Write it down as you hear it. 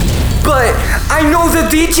I know the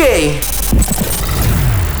DJ.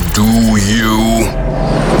 Do you?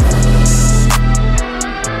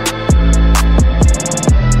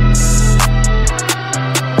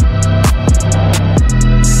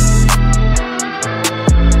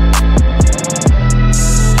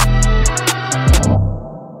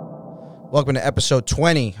 Welcome to episode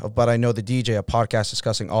 20 of But I Know the DJ, a podcast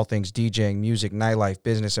discussing all things DJing, music, nightlife,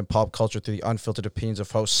 business, and pop culture through the unfiltered opinions of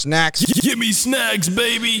host Snacks. Give me snacks,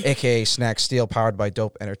 baby. AKA Snack Steel, powered by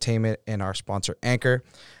Dope Entertainment and our sponsor Anchor.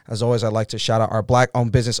 As always, I'd like to shout out our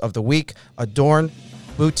black-owned business of the week, Adorn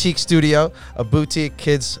Boutique Studio, a boutique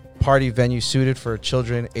kids party venue suited for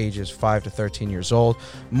children ages 5 to 13 years old.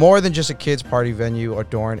 More than just a kids party venue,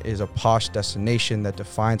 Adorn is a posh destination that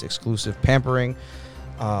defines exclusive pampering,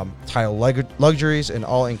 tile luxuries, and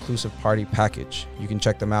all-inclusive party package. You can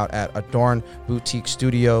check them out at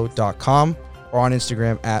adornboutiquestudio.com or on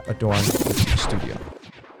Instagram at adornboutiquestudio.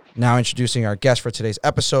 Now introducing our guest for today's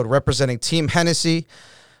episode, representing Team Hennessy,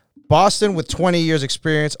 Boston with 20 years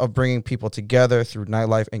experience of bringing people together through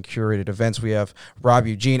nightlife and curated events. We have Rob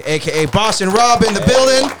Eugene, a.k.a. Boston Rob, in the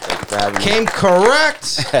building. Came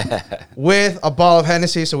correct with a bottle of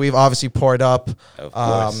Hennessy, so we've obviously poured up. Of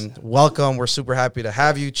course. Welcome. We're super happy to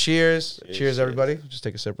have you. Cheers. Cheers, everybody. Just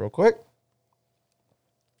take a sip real quick.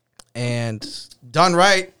 And done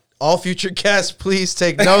right. All future guests, please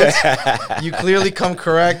take notes. You clearly come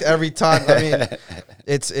correct every time. I mean,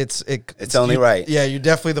 it's only right. Yeah, you're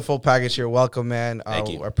definitely the full package here. Welcome, man. Thank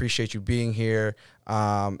you. I appreciate you being here.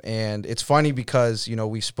 And it's funny because,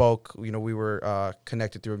 we spoke, we were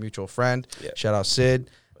connected through a mutual friend. Yeah. Shout out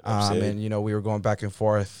Sid. Sid. And, we were going back and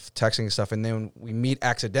forth, texting and stuff. And then we meet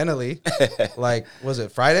accidentally, like, was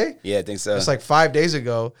it Friday? Yeah, I think so. It's like 5 days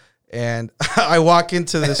ago. And I walk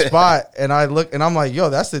into the spot and I look and I'm like, yo,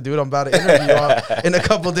 that's the dude I'm about to interview in a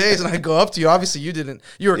couple days. And I go up to you. Obviously, you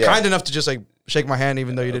were kind enough to just like shake my hand,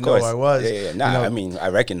 even though you didn't know who I was. Yeah. Nah, I mean, I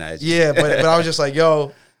recognize you. Yeah, but I was just like,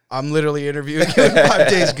 yo, I'm literally interviewing you in 5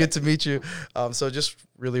 days. Good to meet you. So just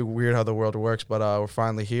really weird how the world works. But we're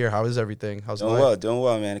finally here. How is everything? How's life? Doing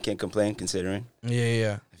well, man. I can't complain considering.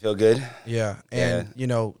 Yeah. I feel good. Yeah. And,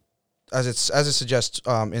 as it suggests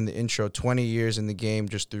in the intro, 20 years in the game,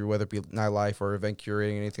 just through whether it be nightlife or event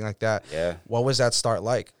curating, anything like that. Yeah. What was that start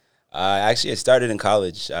like? Actually, I started in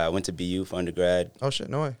college. I went to BU for undergrad. Oh, shit,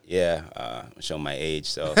 no way. Yeah, I'm showing my age.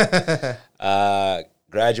 So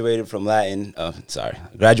graduated from Latin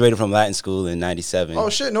school in 97. Oh,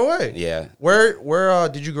 shit, no way. Yeah. Where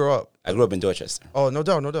did you grow up? I grew up in Dorchester. Oh, no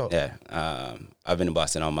doubt. Yeah. I've been in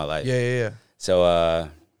Boston all my life. Yeah. So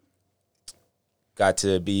got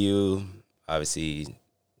to BU, obviously,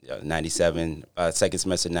 97, second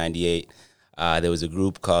semester, 98. There was a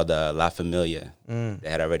group called La Familia. They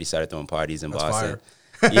had already started throwing parties in Boston.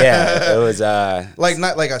 Fire. Yeah, it was like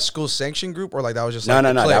not like a school sanctioned group, or like that was just no,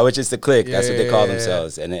 that was just a clique. Yeah, That's what they call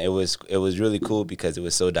themselves. and it was really cool because it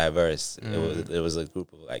was so diverse. It was a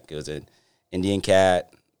group of it was an Indian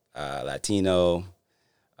cat, Latino,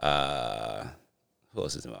 who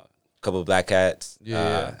else is involved? Couple of black cats.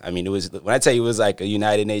 Yeah. I mean, it was, when I tell you it was like a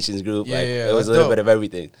United Nations group, it was a dope. little bit of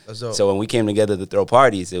everything. That's dope. So when we came together to throw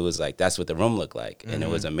parties, it was like, that's what the room looked like. And it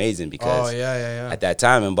was amazing because at that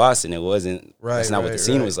time in Boston, it wasn't, that's not what the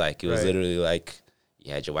scene was like. It was literally like,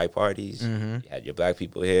 you had your white parties, you had your black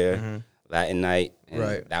people here, Latin night,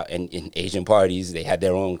 and, and Asian parties, they had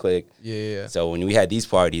their own clique. Yeah. So when we had these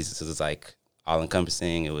parties, it was like, all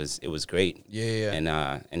encompassing. It was great. Yeah. And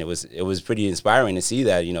it was pretty inspiring to see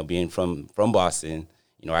that, being from Boston.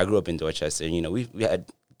 I grew up in Dorchester. We had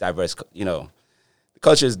diverse, the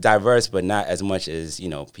culture is diverse, but not as much as,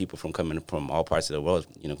 people coming from all parts of the world,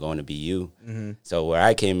 going to BU. So where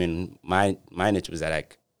I came in, my niche was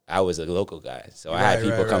that I was a local guy. So I had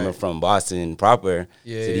people coming from Boston proper to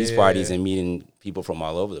these parties and meeting people from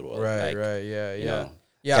all over the world.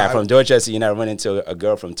 Yeah. Cat from Dorchester, I run into a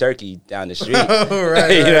girl from Turkey down the street.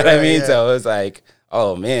 Right, you know what I mean? Yeah. So it was like,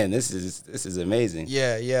 oh man, this is amazing.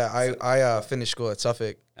 Yeah. I finished school at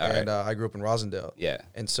Suffolk, and I grew up in Rosendale. Yeah.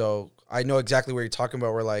 And so I know exactly what you're talking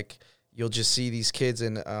about, where like you'll just see these kids,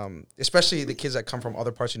 and especially the kids that come from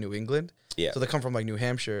other parts of New England. Yeah. So they come from like New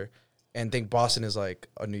Hampshire, and think Boston is like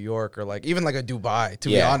a New York or like even like a Dubai, to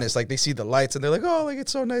be honest. Like they see the lights and they're like, oh, like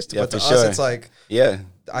it's so nice. But to us, it's like,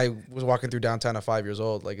 I was walking through downtown at 5 years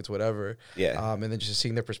old. Like it's whatever. Yeah. And then just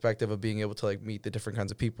seeing their perspective of being able to like meet the different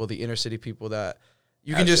kinds of people, the inner city people that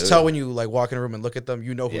you can just tell when you like walk in a room and look at them,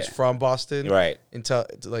 who's from Boston. Right. And tell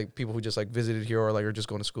like people who just like visited here or like are just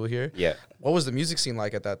going to school here. Yeah. What was the music scene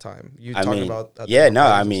like at that time? About that? Yeah,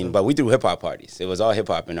 no, but we threw hip hop parties. It was all hip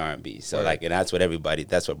hop and R&B. So like, and that's what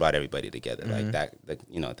brought everybody together. Like that,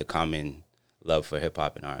 the common love for hip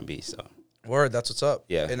hop and R&B. So Word, that's what's up.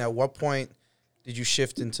 Yeah. And at what point did you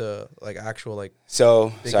shift into like actual like?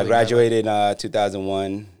 So big I league graduated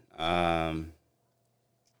 2001. I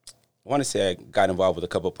want to say I got involved with a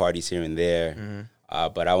couple parties here and there.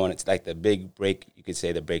 But I wanted to, like, the big break, you could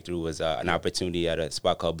say the breakthrough was an opportunity at a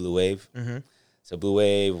spot called Blue Wave. So Blue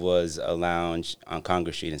Wave was a lounge on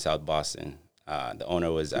Congress Street in South Boston. The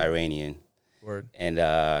owner was Iranian. Word. And,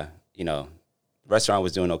 you know, the restaurant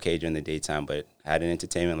was doing okay during the daytime, but had an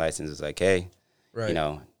entertainment license. It was like, hey, you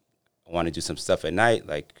know, I want to do some stuff at night.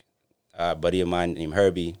 Like, a buddy of mine named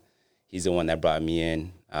Herbie, he's the one that brought me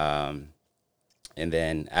in. And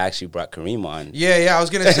then I actually brought Kareem on. Yeah. I was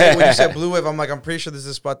gonna say when you said Blue Wave, I'm like, I'm pretty sure this is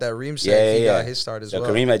a spot that Reem said he got his start as well.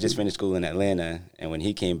 So Kareem had just finished school in Atlanta, and when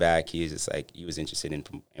he came back, he was just like, he was interested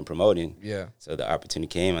in promoting. Yeah. So the opportunity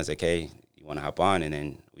came. I was like, hey, you want to hop on? And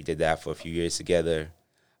then we did that for a few years together.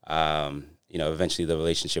 You know, eventually the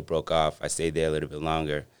relationship broke off. I stayed there a little bit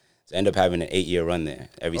longer. So I ended up having an 8-year run there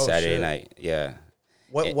every Saturday night. Yeah.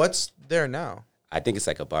 What's there now? I think it's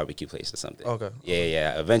like a barbecue place or something. Okay.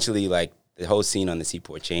 Yeah. Eventually, like, the whole scene on the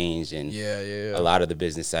Seaport changed, and a lot of the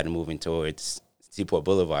business started moving towards Seaport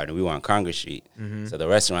Boulevard, and we were on Congress Street. So the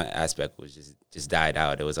restaurant aspect was just died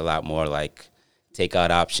out. It was a lot more like takeout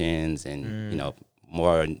options and, you know,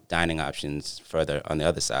 more dining options further on the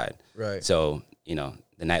other side. Right. So, you know,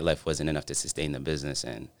 the nightlife wasn't enough to sustain the business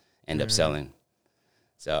and end up selling.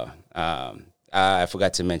 So I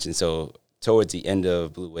forgot to mention, so towards the end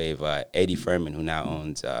of Blue Wave, Eddie Furman, who now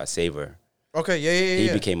owns Savor, okay, yeah.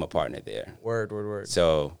 He became a partner there. Word.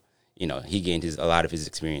 So, you know, he gained a lot of his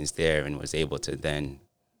experience there and was able to then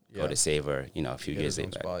go to Savor, you know, a few years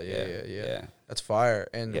later. Yeah. That's fire.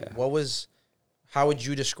 And how would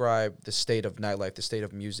you describe the state of nightlife, the state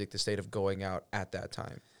of music, the state of going out at that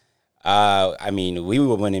time? I mean, we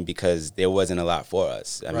were winning because there wasn't a lot for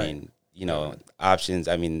us. I mean, you know, options.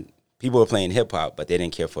 I mean, people were playing hip hop, but they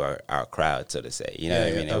didn't care for our crowd, so to say. You know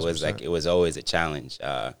what I mean? 100%. It was like, it was always a challenge.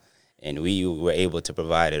 And we were able to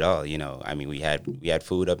provide it all, you know. I mean, we had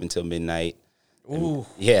food up until midnight. Ooh,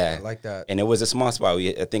 yeah, I like that. And it was a small spot.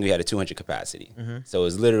 I think we had a 200 capacity. So it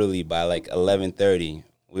was literally by like 11:30,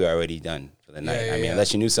 we were already done for the night. I mean,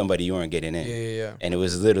 unless you knew somebody, you weren't getting in. Yeah. And it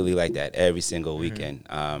was literally like that every single weekend.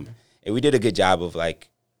 And we did a good job of like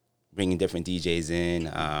bringing different DJs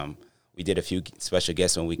in. We did a few special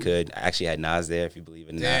guests when we could. I actually had Nas there, if you believe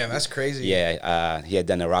it or not. Damn, that's crazy. Yeah, he had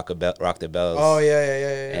done the Rock the Bells. Oh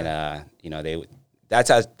yeah. And you know,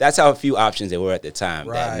 that's how few options there were at the time.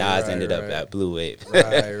 That Nas ended up at Blue Wave.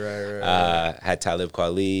 Right. Had Talib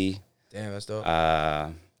Kweli. Damn, that's dope.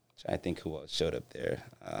 Trying to think who else showed up there.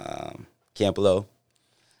 Camp Lo.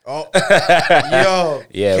 Oh,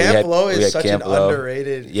 yo, Camp Lo is such an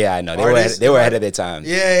underrated. Yeah, I know artist. they were ahead of their time.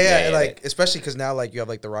 Yeah. Like especially because now like you have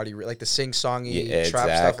like the Roddy, like the sing-songy trap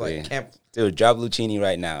stuff. Like Camp. Dude, drop Lucchini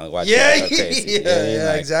right now. Watch that.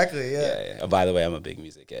 Like, Exactly. Oh, by the way, I'm a big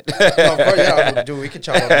music head. Of course, yeah. Dude, we could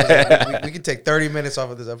chop up. We could take 30 minutes off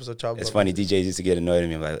of this episode. It's funny. DJs used to get annoyed at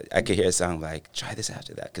me. Like, I could hear a song like, try this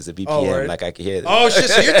after that, because the BPM, like, I could hear. Oh shit!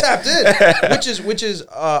 So you're tapped in, which is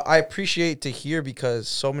I appreciate to hear, because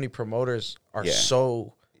so many promoters are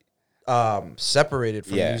so separated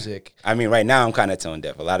from music. I mean, right now I'm kind of tone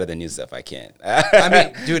deaf. A lot of the new stuff I can't. I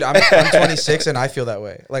mean, dude, I'm 26 and I feel that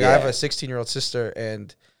way. Like, I have a 16-year-old sister,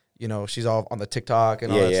 and you know, she's all on the TikTok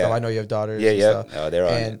and all that stuff. I know you have daughters. And stuff. Oh, they're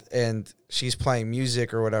on it. And she's playing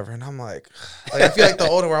music or whatever, and I'm like I feel like the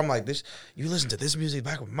older where I'm like, this, you listen to this music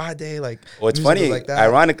back in my day, like. Well, it's funny, like that.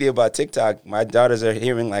 Ironically, about TikTok, my daughters are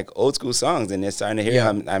hearing like old school songs, and they're starting to hear.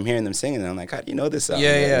 I'm hearing them singing, and I'm like, how do you know this song?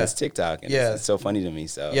 And it's TikTok, and it's so funny to me.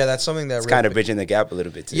 So that's something that it's kind of bridging the gap a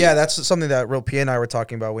little bit too. Yeah, that's something that Real P and I were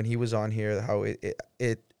talking about when he was on here. How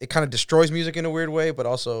it kind of destroys music in a weird way, but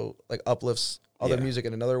also like uplifts other music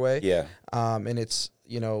in another way. Yeah. And it's,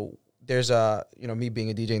 you know, there's me being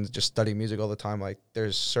a DJ and just studying music all the time. Like,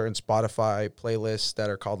 there's certain Spotify playlists that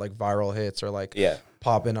are called like viral hits or like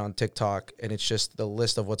popping on TikTok, and it's just the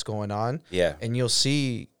list of what's going on. Yeah. And you'll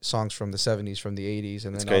see songs from the 70s, from the 80s,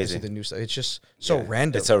 and then obviously the new stuff. It's just so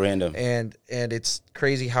random. It's so random. And it's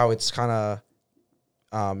crazy how it's kind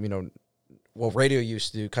of, you know, what radio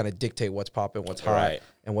used to do, kind of dictate what's popping, what's hot,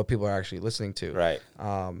 and what people are actually listening to. Right.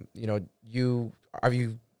 You know, have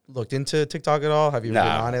you looked into TikTok at all? Have you been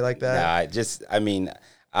on it like that? I mean,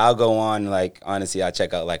 I'll go on, like, honestly, I'll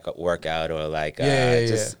check out like a workout or like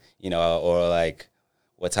you know, or like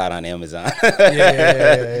what's hot on Amazon.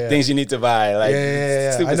 Things you need to buy. Like,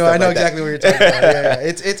 I know exactly what you're talking about.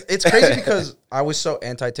 It's crazy because I was so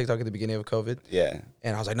anti TikTok at the beginning of COVID. Yeah.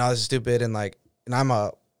 And I was like, no, this is stupid. And like, and I'm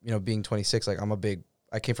you know, being 26, like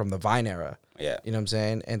I came from the Vine era. Yeah. You know what I'm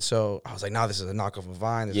saying? And so I was like, nah, this is a knockoff of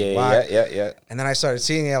Vine. This is Yeah, whack. yeah. And then I started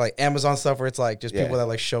seeing it like Amazon stuff where it's like just people that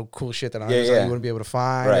like show cool shit that on Amazon you wouldn't be able to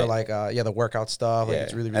find. Or like, the workout stuff. Like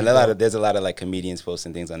it's really, really and there's a lot of like comedians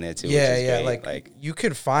posting things on there too. Yeah, which is great. Like you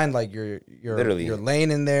could find like your literally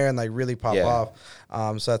lane in there and like really pop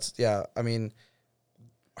off. So that's, I mean,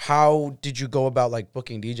 how did you go about like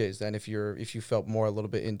booking DJs then if you felt more a little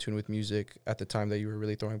bit in tune with music at the time that you were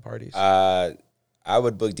really throwing parties? I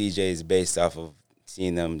would book DJs based off of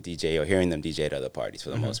seeing them DJ or hearing them DJ at other parties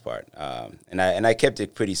for the most part. And I kept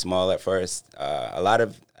it pretty small at first.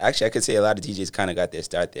 I could say a lot of DJs kind of got their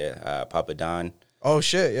start there. Papa Don. Oh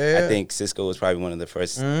shit, yeah. I think Cisco was probably one of the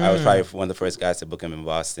first. I was probably one of the first guys to book him in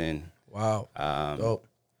Boston. Wow. Dope.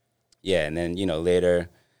 Yeah, and then later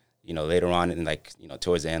on and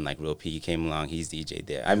towards the end, like Real P came along. He's DJ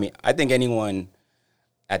there. I mean, I think anyone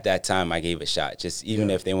at that time I gave a shot, just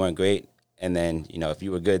even if they weren't great. And then, if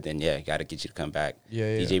you were good, then, got to get you to come back.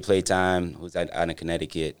 DJ Playtime, who's out in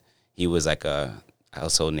Connecticut, he was like a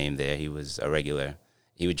household name there. He was a regular.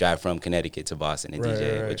 He would drive from Connecticut to Boston and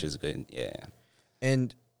DJ, which was good. Yeah.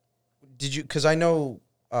 And did you, because I know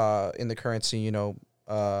in the current scene,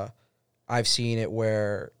 I've seen it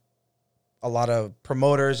where a lot of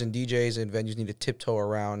promoters and DJs and venues need to tiptoe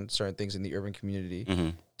around certain things in the urban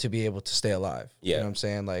community to be able to stay alive. Yeah. You know what I'm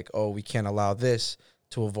saying? Like, oh, we can't allow this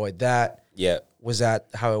to avoid that. Yeah. Was that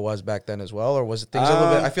how it was back then as well? Or was it things a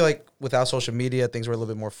little bit, I feel like without social media, things were a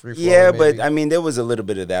little bit more free flowing. Yeah, maybe. But I mean, there was a little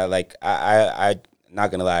bit of that. Like, I not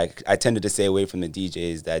gonna lie, I tended to stay away from the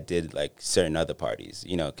DJs that did like certain other parties,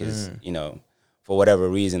 because, for whatever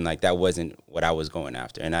reason, like that wasn't what I was going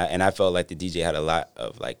after. And I felt like the DJ had a lot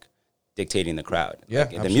of like dictating the crowd. Yeah.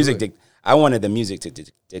 Like, the music, I wanted the music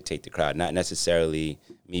to dictate the crowd, not necessarily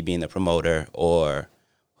me being the promoter or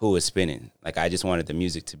who was spinning. Like, I just wanted the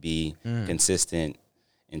music to be consistent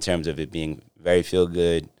in terms of it being very feel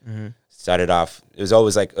good. Started off, it was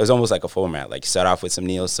almost like a format. Like, start off with some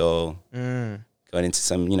neo soul, going into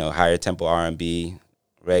some higher tempo R&B,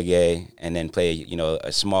 reggae, and then play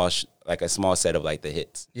a small set of like the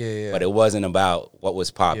hits. Yeah. But it wasn't about what was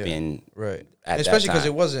popping. Right. Especially because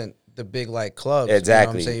it wasn't the big like clubs.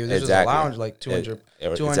 Exactly. You know what I'm saying? This was a lounge, like 200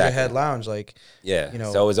 head lounge, like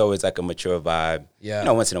So it was always like a mature vibe. Yeah.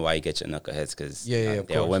 Once in a while you get your knuckleheads because there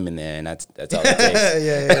are women there, and that's all it takes.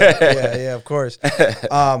 yeah, of course.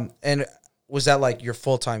 And was that like your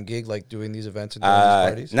full time gig, like doing these events and doing these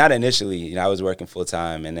parties? Not initially. I was working full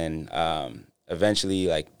time, and then eventually,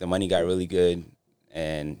 like the money got really good,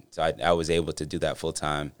 and so I was able to do that full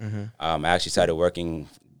time. I actually started working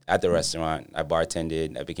at the restaurant. I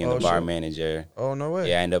bartended. I became the bar manager. Oh, no way.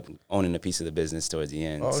 Yeah, I ended up owning a piece of the business towards the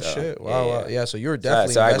end. Oh, so, shit. Wow. Yeah, so you were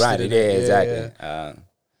definitely so I invested grinded. in it. Exactly. Yeah.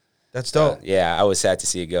 That's dope. I was sad to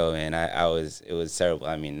see it go, and it was terrible.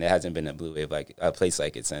 I mean, there hasn't been a blue wave like a place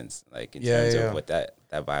like it since, like in terms of what that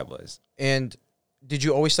vibe was. And did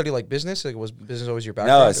you always study like business? Like, was business always your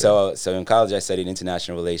background? No, so in college I studied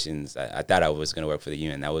international relations. I thought I was going to work for the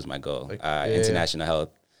UN. That was my goal. International health.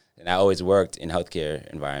 And I always worked in healthcare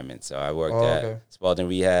environments. So I worked at Spalding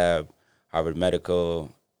Rehab, Harvard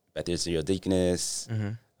Medical, Beth Israel Deaconess.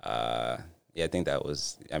 I think that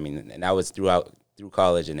was, and that was through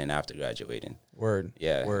college and then after graduating. Word.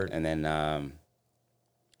 Yeah. Word. And then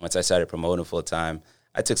once I started promoting full time,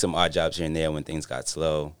 I took some odd jobs here and there when things got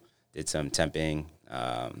slow, did some temping.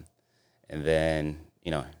 And then,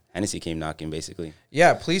 Hennessy came knocking, basically.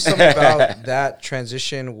 Yeah, please tell me about that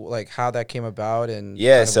transition, like how that came about, and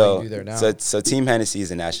what you do there now. So Team Hennessy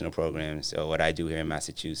is a national program. So what I do here in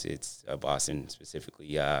Massachusetts, Boston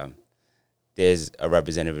specifically, there's a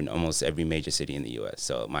representative in almost every major city in the U.S.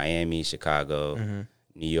 So Miami, Chicago,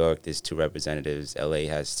 New York, there's 2 representatives. L.A.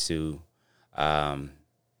 has 2,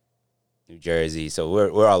 New Jersey. So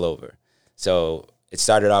we're all over. So it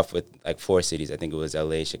started off with like 4 cities. I think it was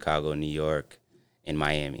L.A., Chicago, New York, in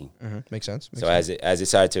Miami. Makes sense. As it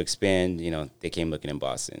started to expand, they came looking in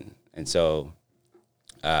Boston. And so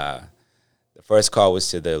the first call was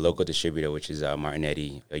to the local distributor, which is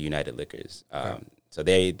Martinetti United Liquors. So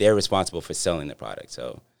they're responsible for selling the product.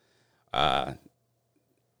 So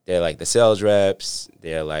they're like the sales reps.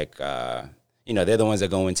 They're like, they're the ones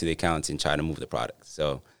that go into the accounts and try to move the product.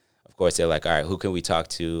 So, of course, they're like, all right, who can we talk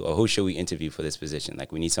to, or who should we interview for this position?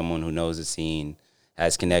 Like, we need someone who knows the scene,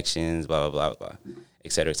 has connections, blah, blah, blah, blah,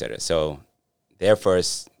 et cetera, et cetera. So their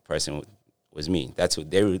first person was me. That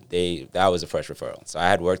was the first referral. So I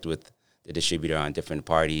had worked with the distributor on different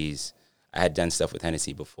parties. I had done stuff with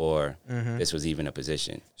Hennessy before this was even a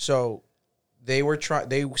position. So they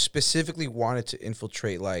specifically wanted to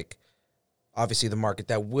infiltrate, like, obviously the market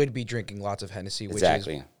that would be drinking lots of Hennessy, which is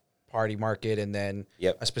party market and then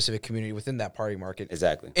Yep. a specific community within that party market.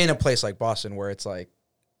 Exactly. In a place like Boston where it's like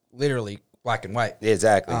literally black and white.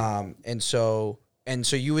 Exactly. And so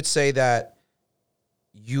you would say that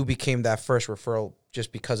you became that first referral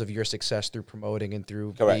just because of your success through promoting and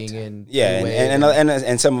through being in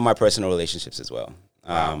and some of my personal relationships as well.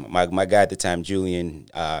 My guy at the time, Julian,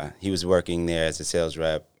 he was working there as a sales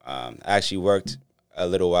rep. I actually worked a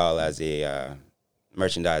little while as a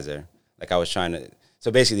merchandiser. Like I was trying to. So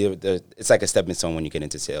basically, it's like a stepping stone when you get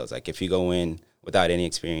into sales. Like if you go in without any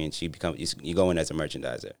experience, you go in as a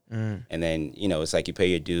merchandiser, and then it's like you pay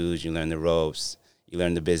your dues, you learn the ropes, you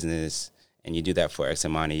learn the business, and you do that for X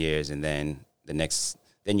amount of years, and then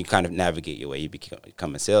then you kind of navigate your way. You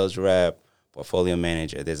become a sales rep, portfolio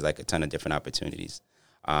manager. There's like a ton of different opportunities.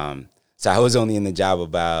 So I was only in the job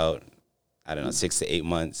about 6 to 8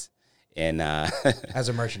 months, and as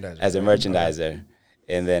a merchandiser, okay.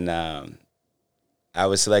 And then I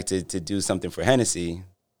was selected to do something for Hennessy.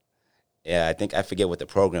 Yeah, I forget what the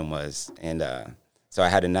program was, and so I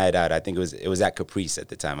had a night out. I think it was at Caprice at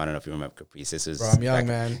the time. I don't know if you remember Caprice. This was Bro, I'm young,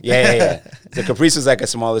 man. Yeah. So Caprice was like a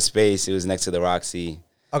smaller space. It was next to the Roxy.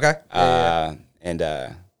 Okay. And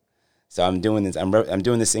so I'm doing this. I'm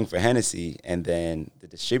doing this thing for Hennessy, and then the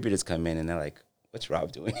distributors come in and they're like, "What's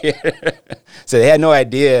Rob doing here?" So they had no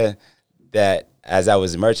idea that I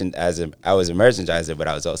was a merchandiser, but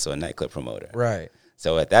I was also a nightclub promoter. Right.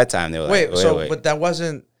 So at that time they were wait. But that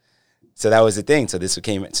wasn't. So that was the thing. So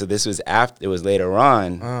this was after. It was later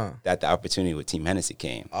on that the opportunity with Team Hennessy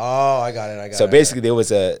came. Oh, I got it. So basically, there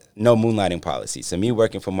was a no moonlighting policy. So me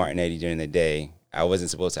working for Martin Eddie during the day, I wasn't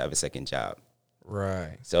supposed to have a second job.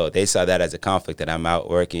 Right. So they saw that as a conflict that I'm out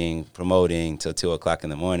working, promoting till 2:00 in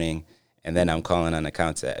the morning, and then I'm calling on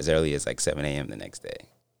accounts as early as like 7 a.m. the next day.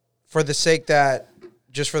 For the sake that,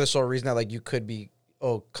 just for the sole reason that like you could be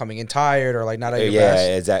coming in tired or like not at your best.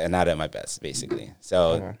 Yeah, exactly. Not at my best, basically.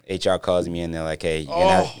 So HR calls me and they're like, "Hey,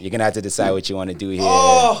 you're gonna have to decide what you want to do here."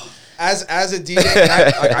 As a DJ,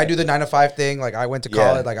 I do the 9 to 5 thing. Like I went to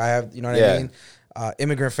college. Like I have, you know what I mean?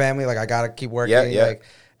 Immigrant family. Like I gotta keep working. Like,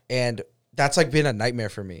 and that's like been a nightmare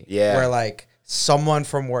for me. Yeah. Where like someone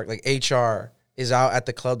from work, like HR, is out at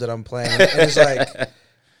the club that I'm playing, and it's like.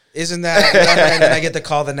 Isn't that? And then I get the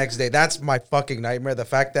call the next day. That's my fucking nightmare. The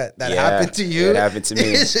fact that happened to you, it happened to me.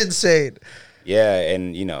 Is insane. Yeah,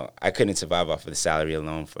 and I couldn't survive off of the salary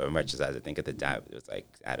alone for a merchandise. I think at the time it was like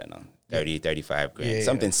 30, 35 grand,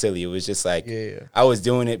 something silly. It was just like I was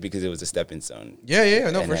doing it because it was a stepping stone.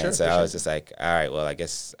 No, for sure. So I was just like, all right, well, I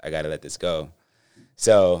guess I got to let this go.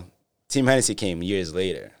 So Team Hennessy came years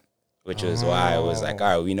later, which was why I was like,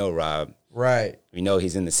 all right, we know Rob. Right. We know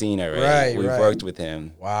he's in the scene already. We've worked with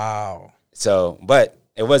him. Wow. So, but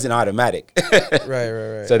it wasn't automatic.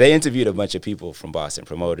 Right. So they interviewed a bunch of people from Boston,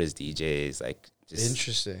 promoters, DJs, like just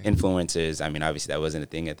interesting influencers. I mean, obviously that wasn't a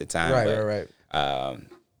thing at the time. Right.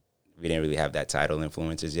 We didn't really have that title,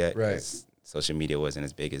 influencers, yet. Right. Social media wasn't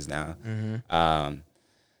as big as now. Mm-hmm.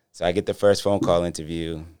 So I get the first phone call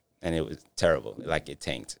interview, and it was terrible. Like it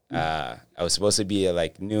tanked. I was supposed to be at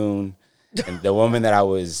like noon. And the woman that I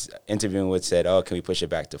was interviewing with said, "Oh, can we push it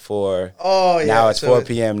back to 4?" Oh, yeah. Now it's 4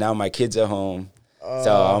 p.m. Now my kids are home.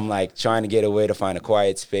 So I'm like trying to get away to find a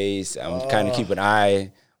quiet space. I'm kind of keep an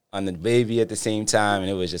eye on the baby at the same time, and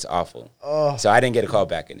it was just awful. So I didn't get a call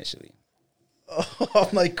back initially. I'm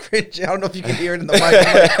like cringing. I don't know if you can hear it in the mic.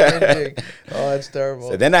 I'm like cringing. Oh, that's terrible.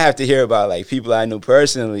 So then I have to hear about like people I knew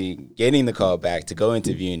personally getting the call back to go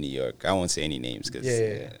interview in New York. I won't say any names,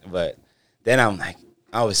 but then I'm like,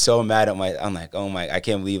 I was so mad at I'm like, oh my, I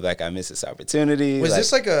can't believe like I missed this opportunity. Was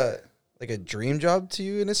this like a dream job to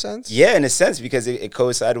you in a sense? Yeah, in a sense, because it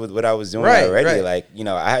coincided with what I was doing already. Right. Like,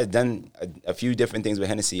 I had done a few different things with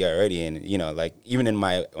Hennessy already. And, like even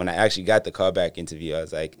when I actually got the callback interview, I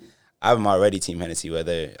was like, I'm already Team Hennessy,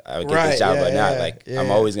 whether I get this job or not. Like,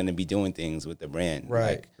 I'm always going to be doing things with the brand.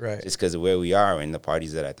 Right. Just because of where we are and the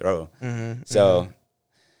parties that I throw. Mm-hmm, So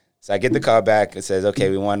I get the call back. It says,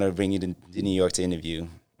 okay, we want to bring you to New York to interview.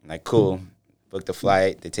 I'm like, cool. Book the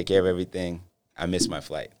flight. They take care of everything. I missed my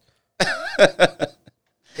flight. So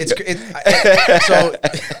this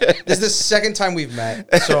is the second time we've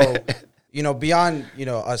met. So, beyond,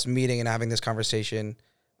 us meeting and having this conversation,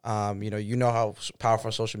 you know how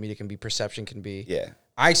powerful social media can be, perception can be. Yeah.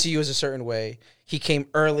 I see you as a certain way. He came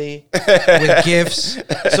early with gifts.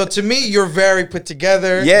 So to me, you're very put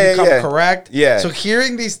together. You come correct. Yeah. So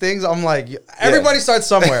hearing these things, I'm like, everybody starts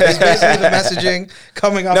somewhere. It's basically the messaging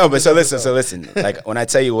coming up. No, but so listen. Like when I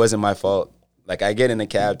tell you it wasn't my fault, like I get in a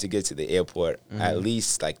cab to get to the airport at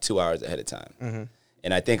least like 2 hours ahead of time. Mm-hmm.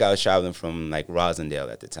 And I think I was traveling from like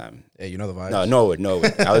Rosendale at the time. Yeah, you know the vibes. No,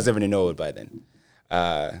 Norwood. I was living in Norwood by then.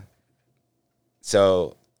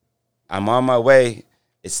 So I'm on my way.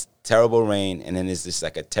 It's terrible rain, and then there's just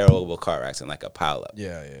like a terrible car accident, like a pileup.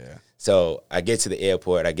 Yeah. So I get to the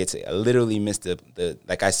airport. I literally missed the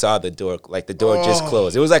like I saw the door, like the door just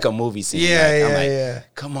closed. It was like a movie scene. I'm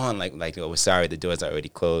like, come on, like oh, sorry, the door's already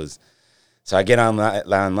closed. So I get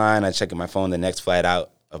online. I check my phone. The next flight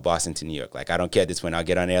out of Boston to New York. Like I don't care at this point. I'll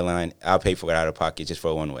get on the airline. I'll pay for it out of pocket just for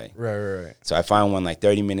a one way. Right. So I find one like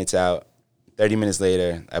 30 minutes out. 30 minutes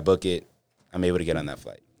later, I book it. I'm able to get on that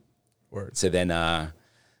flight. Word. So then,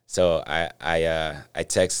 so I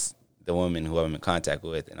text the woman who I'm in contact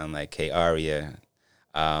with, and I'm like, "Hey, Aria,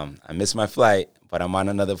 I missed my flight, but I'm on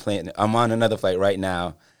another plane. I'm on another flight right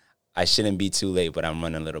now. I shouldn't be too late, but I'm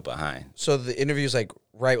running a little behind." So the interview's like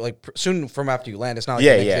soon from after you land. It's not like the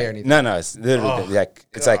next day or anything. No, it's literally like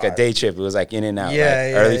it's like a day trip. It was like in and out.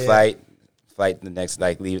 Early flight the next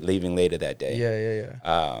like leaving later that day.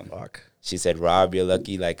 Yeah. Fuck. She said, "Rob, you're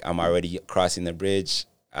lucky. Like I'm already crossing the bridge.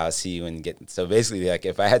 I'll see you and get." So basically, like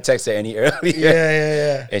if I had texted her any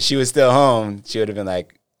earlier, and she was still home, she would have been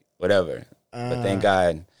like, whatever. But thank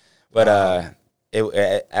God. But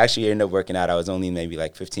it actually ended up working out. I was only maybe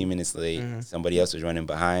like 15 minutes late. Somebody else was running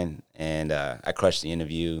behind, and I crushed the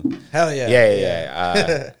interview. Hell yeah.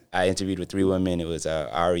 Yeah. I interviewed with 3 women. It was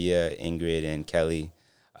Aria, Ingrid, and Kelly.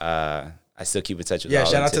 I still keep in touch with all of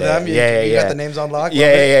them. Shout out today. to them. You got the names on lock.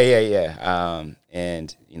 Yeah.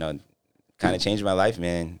 And kind of changed my life,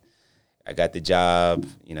 man. I got the job.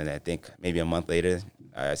 I think maybe a month later,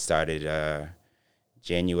 I started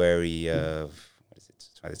January of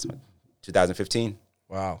 2015.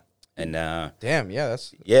 Wow. And damn, yeah,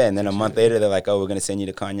 that's and then a month later, they're like, "Oh, we're gonna send you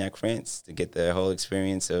to Cognac, France, to get the whole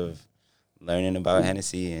experience of learning about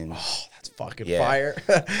Hennessy." And that's fucking fire.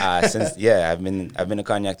 Since I've been to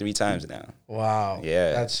Cognac 3 times now. Wow.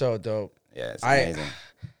 Yeah, that's so dope. Yeah, it's amazing.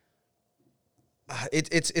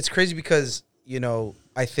 It's crazy because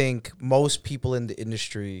I think most people in the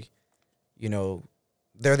industry,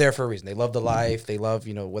 they're there for a reason. They love the life. They love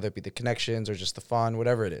whether it be the connections or just the fun,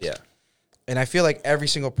 whatever it is. Yeah. And I feel like every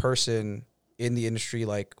single person in the industry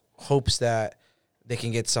like hopes that they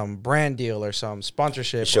can get some brand deal or some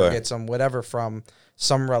sponsorship or get some whatever from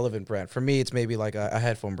some relevant brand. For me, it's maybe like a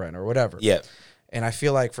headphone brand or whatever. Yeah. And I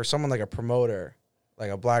feel like for someone like a promoter, like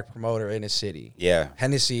a black promoter in a city,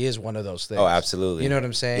 Hennessy is one of those things. Oh, absolutely. You know what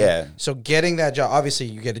I'm saying? Yeah. So getting that job, obviously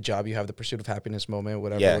you get a job, you have the pursuit of happiness moment,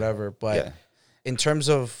 whatever. But in terms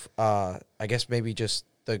of, I guess maybe just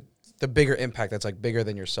the bigger impact that's like bigger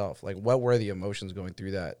than yourself, like what were the emotions going through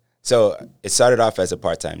that? So it started off as a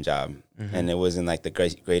part-time job, and it wasn't like the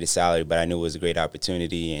greatest salary, but I knew it was a great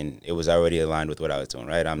opportunity, and it was already aligned with what I was doing,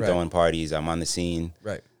 right? I'm throwing parties, I'm on the scene.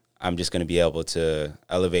 Right. I'm just going to be able to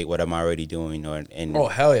elevate what I'm already doing, oh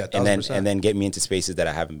hell yeah, 1000%. and then get me into spaces that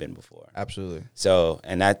I haven't been before. Absolutely. So,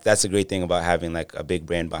 and that's a great thing about having like a big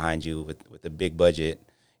brand behind you with a big budget.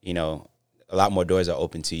 A lot more doors are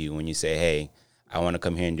open to you when you say, "Hey, I want to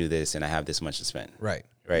come here and do this, and I have this much to spend." Right.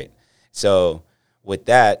 So, with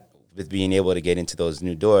that, with being able to get into those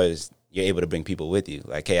new doors, you're able to bring people with you.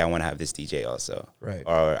 Like, "Hey, I want to have this DJ also," right?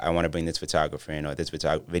 Or I want to bring this photographer in, or this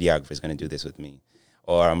videographer is going to do this with me.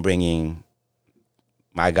 Or I'm bringing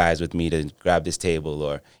my guys with me to grab this table,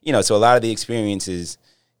 or so a lot of the experiences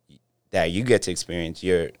that you get to experience,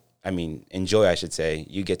 enjoy, I should say,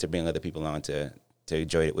 you get to bring other people on to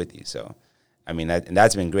enjoy it with you. So,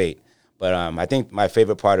 that's been great. But I think my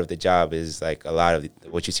favorite part of the job is like a lot of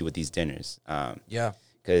what you see with these dinners.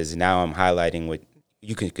 Because now I'm highlighting what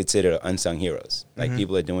you can consider unsung heroes. Like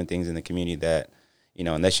people are doing things in the community that,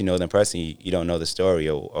 unless you know them personally, you don't know the story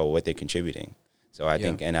or what they're contributing. So I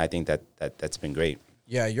think that's been great.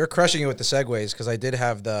 Yeah, you're crushing it with the segues because I did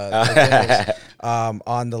have the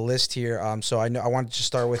on the list here. So I wanted to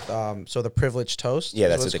start with the privileged toast. Yeah,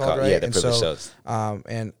 that's what they call it. Right? Yeah, the privileged toast.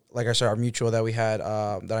 And like I said, our mutual that we had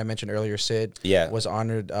that I mentioned earlier, Sid, was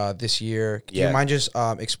honored this year. Do you mind just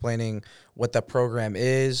explaining what that program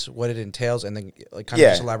is, what it entails, and then kind of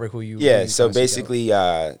just elaborate who you? Yeah. So basically,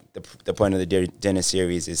 the point of the dinner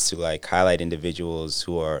series is to like highlight individuals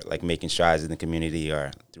who are like making strides in the community,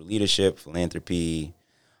 or through leadership, philanthropy.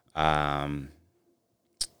 What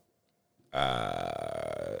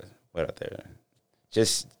out there?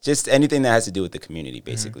 Just anything that has to do with the community,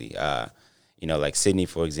 basically. Like Sydney,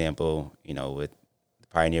 for example, with the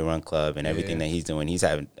Pioneer Run Club and everything that he's doing, he's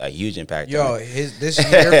having a huge impact.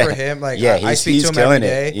 This year for him, like I speak to him every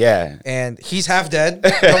day. Yeah, and he's half dead.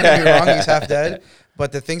 Don't get me wrong, he's half dead.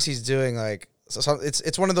 But the things he's doing, like,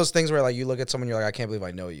 it's one of those things where like you look at someone, you're like, I can't believe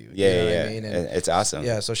I know you. Yeah, you know yeah. What I mean? And it's awesome.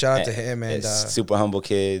 Yeah, so shout out to him and super humble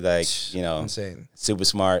kid, like insane, super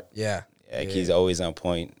smart. Yeah. Like he's always on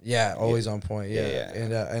point. Yeah, always on point. Yeah.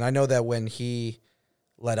 And I know that when he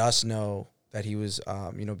let us know that he was,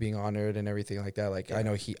 being honored and everything like that. Like I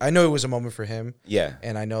know it was a moment for him. Yeah.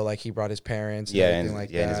 And I know like he brought his parents. And everything like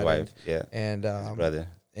that. And his wife. And his brother.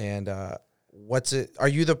 And what's it? Are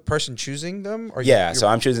you the person choosing them? Or so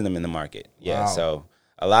I'm choosing them in the market. Yeah. Wow. So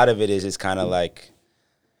a lot of it is just kind of like,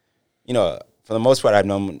 for the most part, I've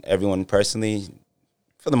known everyone personally.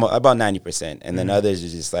 For about 90%, and then others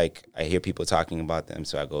is just like I hear people talking about them,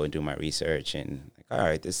 so I go and do my research and like, all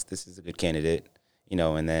right, this is a good candidate,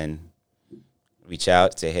 and then reach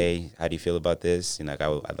out, say, hey, how do you feel about this? And like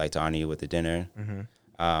I'd like to honor you with a dinner.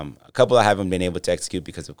 A couple I haven't been able to execute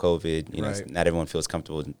because of COVID. Not everyone feels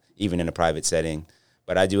comfortable even in a private setting,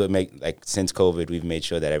 but I do since COVID, we've made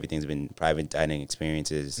sure that everything's been private dining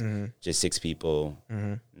experiences, just 6 people,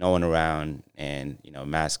 no one around, and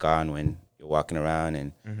mask on when you're walking around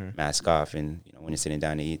and mask off, and when you're sitting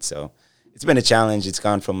down to eat. So it's been a challenge. It's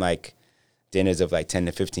gone from like dinners of like 10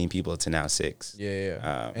 to 15 people to now 6.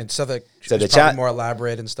 And stuff that so the probably more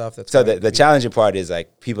elaborate and stuff. That's so the challenging part is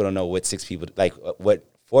like people don't know what 6 people, like what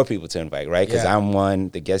 4 people to invite, right? Because I'm 1,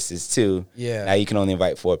 the guest is 2. Now you can only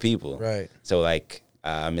invite 4 people, right? So like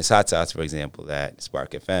Miss Hot Sauce, for example, at Spark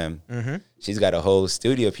FM, she's got a whole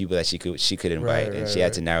studio of people that she could invite, and she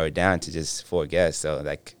had to narrow it down to just 4 guests. So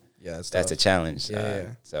like. That's a challenge.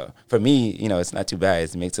 So for me, it's not too bad.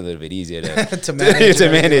 It makes it a little bit easier to manage.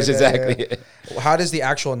 Exactly. How does the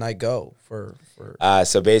actual night go for?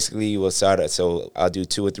 So basically, we'll start. So I'll do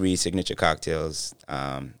 2 or 3 signature cocktails,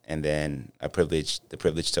 and then the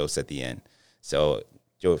privilege toast at the end. So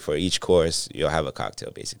for each course, you'll have a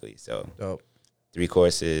cocktail basically. So dope. 3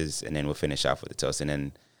 courses, and then we'll finish off with the toast, and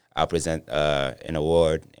then I'll present an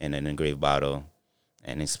award and an engraved bottle.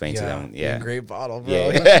 And explain to them, engraved bottle, bro.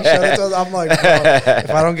 I'm like, bro, if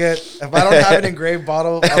I don't have an engraved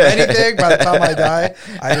bottle of anything by the time I die,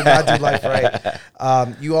 I did not do life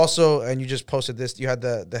right. You also, and you just posted this, you had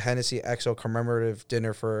the Hennessy XO commemorative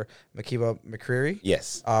dinner for Makiba McCreary.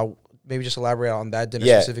 Yes. Maybe just elaborate on that dinner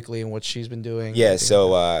specifically and what she's been doing. Yeah.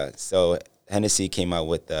 So Hennessy came out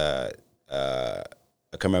with a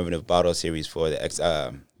commemorative bottle series for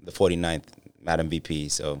the 49th Madam VP.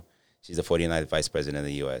 So. She's the 49th Vice President of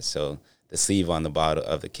the U.S. So the sleeve on the bottle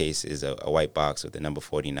of the case is a white box with the number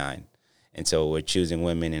 49. And so we're choosing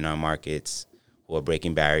women in our markets who are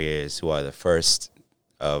breaking barriers, who are the first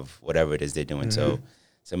of whatever it is they're doing. So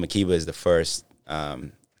Makiba is the first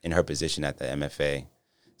in her position at the MFA.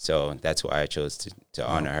 So that's why I chose to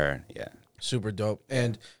honor her. Yeah. Super dope.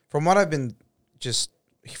 And from what I've been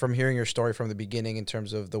from hearing your story from the beginning in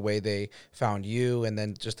terms of the way they found you, and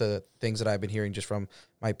then just the things that I've been hearing just from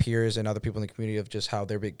my peers and other people in the community of just how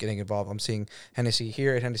they're getting involved. I'm seeing Hennessy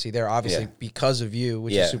here and Hennessy there, obviously because of you,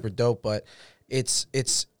 which is super dope. But it's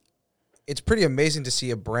pretty amazing to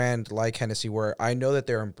see a brand like Hennessy where I know that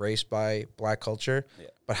they're embraced by Black culture,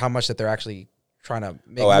 but how much that they're actually trying to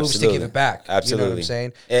make moves to give it back. Absolutely. You know what I'm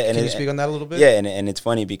saying? Can you speak on that a little bit? Yeah, and it's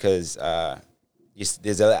funny because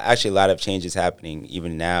there's actually a lot of changes happening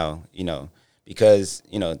even now, because,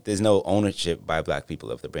 there's no ownership by Black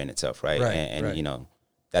people of the brand itself, right? And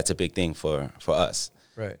that's a big thing for us.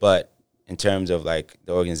 Right. But in terms of, like,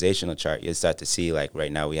 the organizational chart, you'll start to see, like,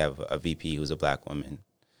 right now we have a VP who's a Black woman.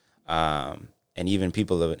 And even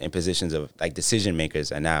people in positions of, like, decision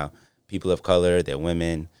makers are now people of color, they're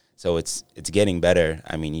women. So it's getting better.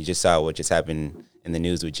 I mean, you just saw what just happened in the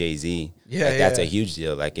news with Jay-Z. That's a huge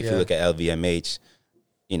deal. Like, if you look at LVMH,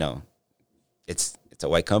 it's a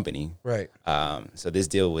white company. Right. So this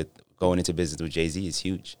deal with going into business with Jay-Z is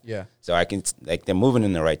huge. Yeah. So I can, like, they're moving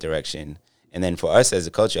in the right direction. And then for us as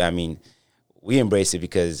a culture, I mean, we embrace it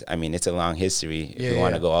because, I mean, it's a long history. If you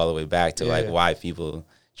want to go all the way back to, why people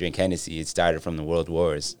drink Hennessy, it started from the World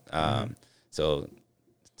Wars. So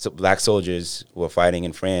Black soldiers who were fighting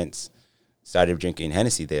in France started drinking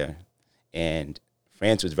Hennessy there. And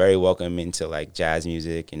France was very welcoming to, like, jazz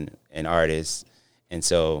music and artists. And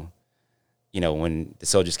so, when the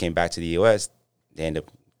soldiers came back to the U.S., they ended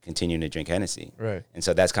up continuing to drink Hennessy. Right. And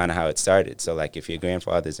so that's kind of how it started. So, like, if your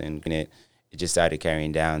grandfather's in it just started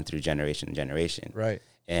carrying down through generation to generation. Right.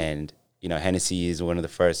 And, Hennessy is one of the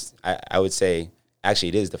first, I would say, actually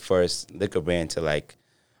it is the first liquor brand to, like,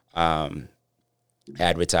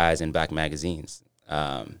 advertise in Black magazines.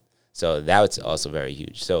 So that's also very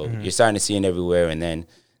huge. So you're starting to see it everywhere. And then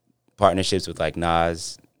partnerships with, like,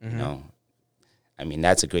 Nas, I mean,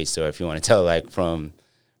 that's a great story if you want to tell, like, from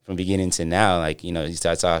beginning to now. Like, he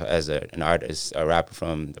starts off as an artist, a rapper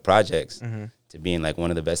from the projects, to being, like,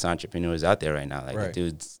 one of the best entrepreneurs out there right now. Like,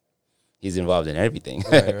 the he's involved in everything.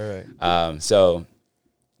 Right. So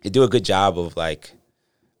they do a good job of, like,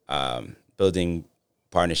 building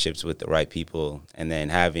partnerships with the right people, and then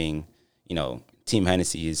having, Team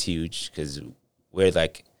Hennessy is huge because we're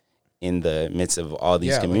like in the midst of all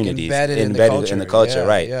these communities, like embedded in the culture,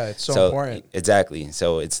 right? Yeah, it's so important. Exactly.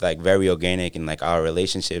 So it's like very organic, and like our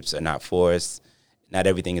relationships are not forced. Not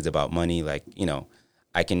everything is about money. Like,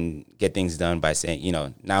 I can get things done by saying,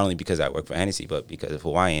 not only because I work for Hennessy, but because of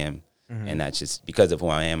who I am. And that's just because of who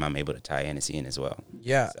I am, I'm able to tie Hennessy in as well.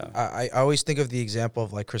 Yeah. So. I always think of the example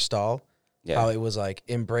of like Cristal, how it was like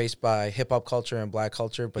embraced by hip hop culture and black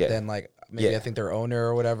culture, but then like maybe I think their owner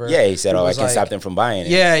or whatever. Yeah, he said, I can stop them from buying it.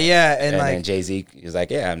 Yeah, yeah. And like, then Jay-Z was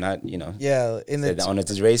like, I'm not, Yeah. The owner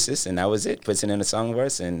is racist, and that was it. Puts it in a song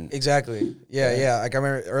verse. And exactly. Yeah. Like I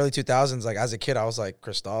remember early 2000s, like as a kid, I was like,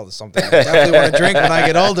 Cristal is something I definitely want to drink when I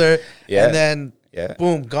get older. Yeah. And then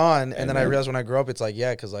boom, gone. And then I realized when I grew up, it's like,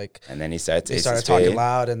 because like. And then he started talking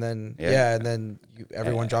loud, and then and then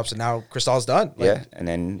everyone drops it. Now Cristal's done. Like, and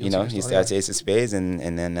then he starts Ace of Spades, and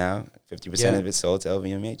then now 50% of it's sold to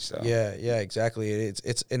LVMH. So yeah, exactly.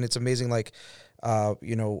 It's amazing. Like,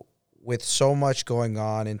 with so much going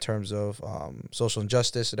on in terms of social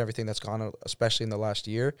injustice and everything that's gone on, especially in the last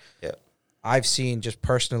year. Yeah, I've seen just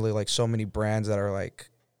personally like so many brands that are like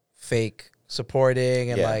fake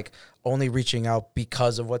supporting and like only reaching out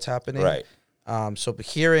because of what's happening. Right. So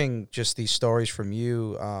hearing just these stories from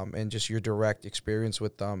you and just your direct experience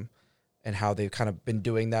with them and how they've kind of been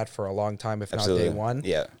doing that for a long time, if Absolutely. not day one,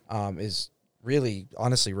 yeah, is really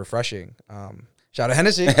honestly refreshing. Shout out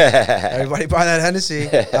Hennessy. Everybody buy that Hennessy.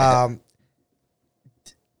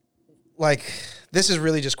 Like, this is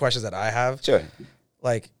really just questions that I have. Sure.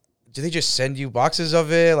 Like, do they just send you boxes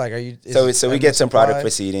of it? Like, are you? So we get some product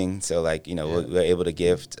proceeding. So like, we're able to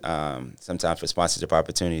gift sometimes for sponsorship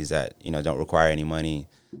opportunities that don't require any money.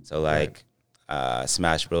 So like,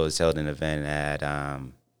 Smash Bros held an event at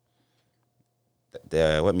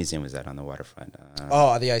what museum was that on the waterfront? The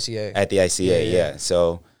ICA. At the ICA, yeah.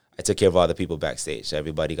 So I took care of all the people backstage. So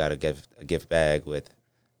everybody got a gift bag with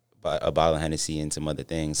a bottle of Hennessy and some other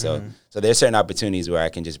things. So so there's certain opportunities where I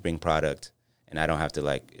can just bring product. And I don't have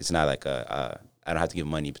to it's not like I don't have to give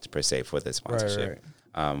money per se for the sponsorship.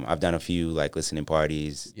 Right. I've done a few like listening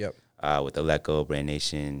parties. Yep. With Aleco, Brand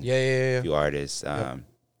Nation. Yeah. A few artists.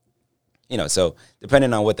 So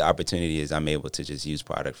depending on what the opportunity is, I'm able to just use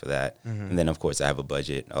product for that. And then of course I have a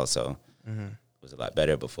budget also. It was a lot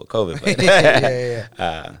better before COVID. But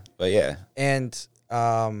but yeah. And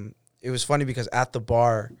it was funny because at the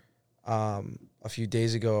bar a few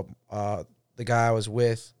days ago, the guy I was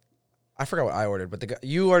with, I forgot what I ordered, but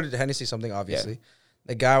you ordered Hennessy something, obviously. Yeah.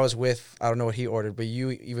 The guy I was with, I don't know what he ordered, but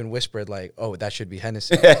you even whispered like, "Oh, that should be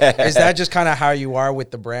Hennessy." Is that just kind of how you are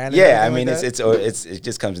with the brand? Yeah, I mean, like it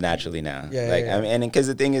just comes naturally now. Yeah, like I mean, and because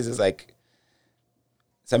the thing is like,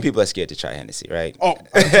 some people are scared to try Hennessy, right? Oh,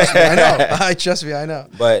 I know. Trust me, I know.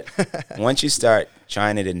 But once you start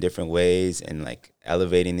trying it in different ways and like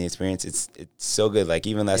elevating the experience, it's so good. Like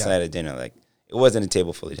even last night at dinner, like it wasn't a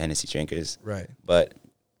table full of Hennessy drinkers, right? But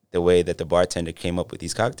the way that the bartender came up with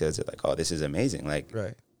these cocktails, they're like, oh, this is amazing. Like,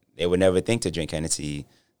 they would never think to drink Hennessy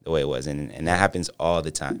the way it was. And that happens all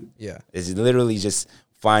the time. Yeah. It's literally just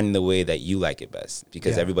finding the way that you like it best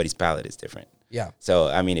because everybody's palate is different. Yeah. So,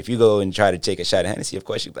 I mean, if you go and try to take a shot of Hennessy, of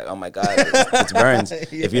course, you're like, oh, my God, it burns.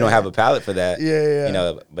 If you don't have a palate for that.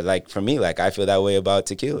 Yeah. But, like, for me, like, I feel that way about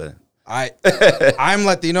tequila. I'm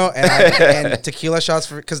Latino, and tequila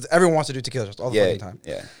shots, because everyone wants to do tequila shots all the fucking time.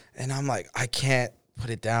 Yeah. And I'm like, I can't put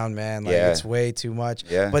it down, man. Like it's way too much.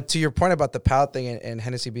 Yeah. But to your point about the palate thing and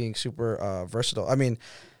Hennessy being super versatile, I mean,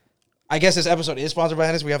 I guess this episode is sponsored by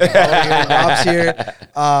Hennessy. We have Rob's here.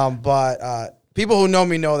 But people who know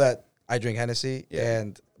me know that I drink Hennessy. Yeah.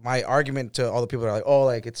 And my argument to all the people that are like, oh,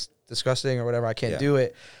 like it's disgusting or whatever, I can't do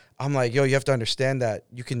it. I'm like, yo, you have to understand that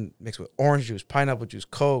you can mix with orange juice, pineapple juice,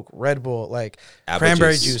 Coke, Red Bull, like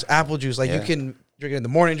cranberry juice, apple juice. Like you can drink it in the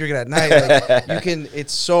morning, drink it at night. Like you can.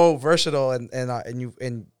 It's so versatile. And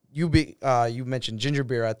you mentioned ginger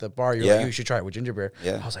beer at the bar. You're like, you should try it with ginger beer.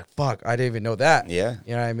 Yeah. I was like, fuck, I didn't even know that. Yeah.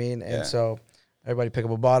 You know what I mean? And so everybody pick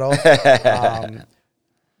up a bottle.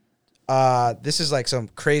 This is like some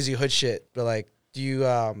crazy hood shit. But like, do you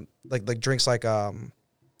like drinks like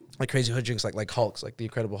crazy hood drinks like Hulks, like the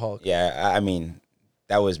Incredible Hulk? Yeah, I mean,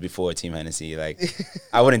 that was before Team Hennessy. Like,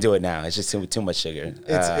 I wouldn't do it now. It's just too much sugar.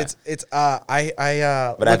 But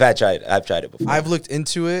I've tried it before. I've looked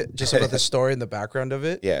into it just about the story and the background of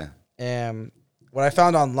it. Yeah. And what I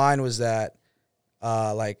found online was that,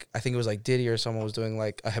 like, I think it was like Diddy or someone was doing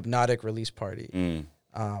like a hypnotic release party.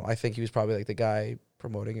 I think he was probably like the guy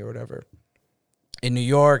promoting it or whatever. In New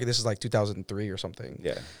York, this is like 2003 or something.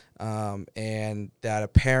 Yeah. And that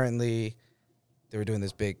apparently they were doing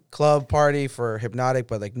this big club party for Hypnotic,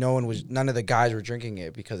 but like none of the guys were drinking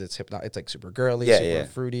it because it's It's like super girly, super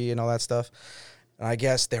fruity and all that stuff. And I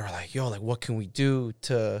guess they were like, yo, like what can we do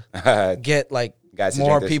to get like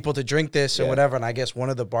more people to drink this or whatever? And I guess one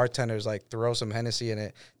of the bartenders like throw some Hennessy in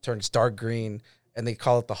it, turns dark green, and they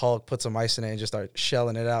call it the Hulk, put some ice in it and just start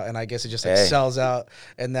shelling it out. And I guess it just like sells out.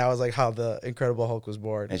 And that was like how the Incredible Hulk was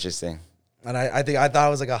born. Interesting. And I thought it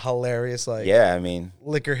was like a hilarious like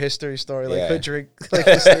liquor history story, like hood drink like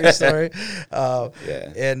history story.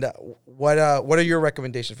 And what are your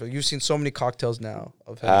recommendations for? You've seen so many cocktails now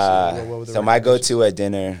of Hennessy. So my go-to at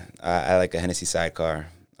dinner, I like a Hennessy sidecar,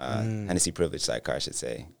 Hennessy privilege sidecar, I should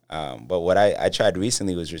say. But what I tried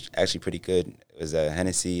recently was actually pretty good. It was a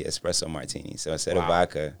Hennessy espresso martini. So instead of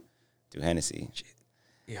vodka, do Hennessy.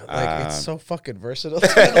 Yeah, like it's so fucking versatile.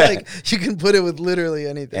 Like you can put it with literally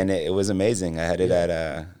anything. And it was amazing. I had it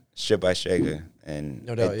at Strip by Strega, and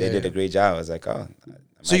they did a great job. I was like, oh.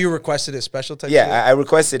 So you requested it special type? Yeah, I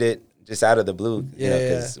requested it just out of the blue.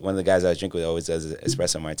 Because one of the guys I was drinking with always does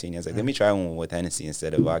espresso martini. I was like, let me try one with Hennessy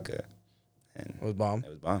instead of vodka. And it was bomb.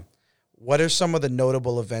 It was bomb. What are some of the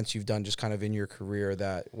notable events you've done just kind of in your career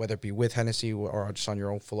that, whether it be with Hennessy or just on your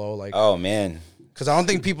own flow? Like, oh, man. Because I don't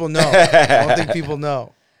think people know.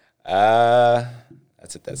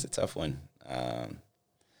 That's a tough one.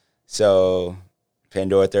 So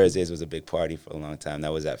Pandora Thursdays was a big party for a long time.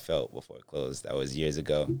 That was at Felt before it closed. That was years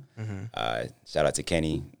ago. Shout out to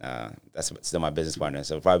Kenny. That's still my business partner.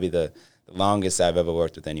 So probably the longest I've ever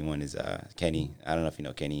worked with anyone is Kenny. I don't know if you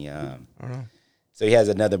know Kenny. I don't know. So he has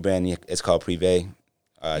another brand. It's called Privé.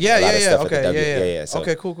 Okay. So,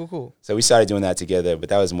 okay, cool. So we started doing that together, but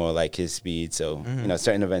that was more like his speed. So,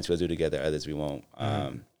 certain events we'll do together, others we won't.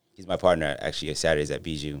 He's my partner, actually, Saturdays at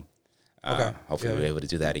Bijou. Hopefully we're able to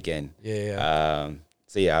do that again.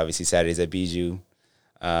 So, obviously Saturdays at Bijou.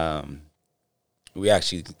 We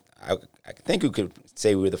actually, I think we could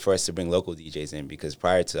say we were the first to bring local DJs in, because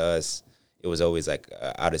prior to us, it was always like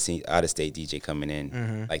out of state DJ coming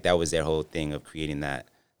in. Like that was their whole thing of creating that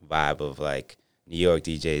vibe of like New York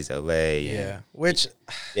DJs, LA. Which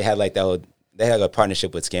they had like they had a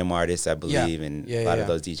partnership with Scam Artists, I believe, and a lot of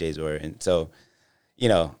those DJs were. And so,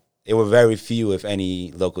 it were very few, if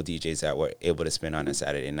any, local DJs that were able to spin on a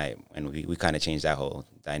Saturday night. And we kind of changed that whole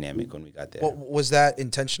dynamic when we got there. Well, was that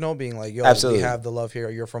intentional, being like, yo, absolutely, we have the love here,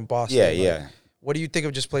 you're from Boston? Yeah. What do you think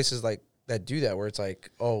of just places like that do that, where it's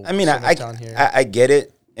like, oh, I mean, I get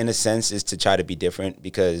it in a sense, is to try to be different,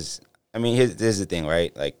 because, I mean, here's the thing,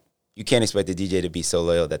 right? Like, you can't expect the DJ to be so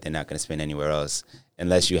loyal that they're not going to spin anywhere else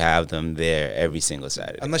unless you have them there every single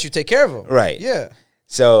Saturday. Unless you take care of them. Right. Yeah.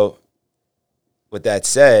 So, with that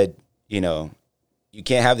said, you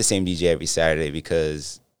can't have the same DJ every Saturday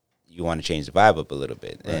because you want to change the vibe up a little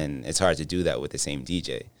bit. Right. And it's hard to do that with the same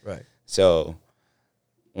DJ. Right. So,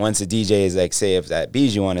 once a DJ is like, say, if that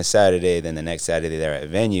Bijou on a Saturday, then the next Saturday they're at a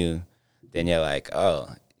venue, then you're like, oh,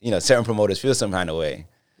 certain promoters feel some kind of way.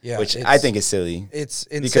 Yeah, which I think is silly. It's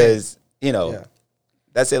insane. Because,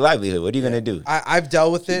 that's their livelihood. What are you going to do? I've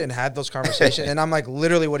dealt with it and had those conversations, and I'm like,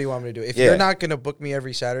 literally, what do you want me to do? If you're not going to book me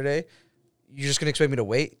every Saturday, you're just going to expect me to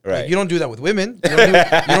wait? Right. Like, you don't do that with women. You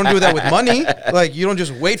don't do that with money. Like, you don't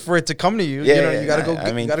just wait for it to come to you. You got to go.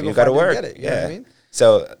 You got to work. Get it. You know what I mean?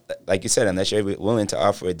 So, like you said, unless you're willing to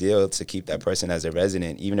offer a deal to keep that person as a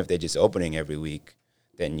resident, even if they're just opening every week,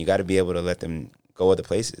 then you got to be able to let them go other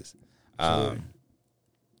places.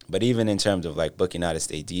 But even in terms of like booking out of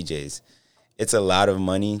state DJs, it's a lot of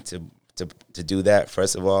money to do that,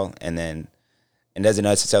 first of all, and then it doesn't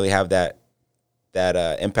necessarily have that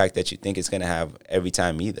impact that you think it's going to have every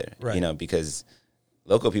time either. Right. Because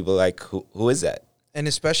local people are like, who is that? And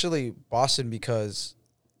especially Boston, because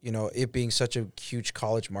it being such a huge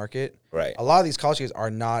college market, right? A lot of these college kids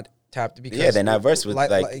are not tapped, because they're not versed with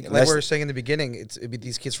like we were saying in the beginning, it'd be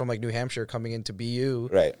these kids from like New Hampshire coming into BU,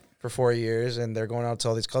 right, for 4 years, and they're going out to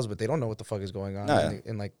all these clubs, but they don't know what the fuck is going on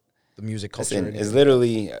in like the music culture. It's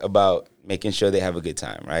literally about making sure they have a good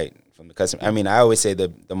time, right? From the customer. I mean, I always say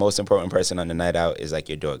the most important person on the night out is like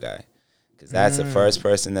your door guy, because that's the first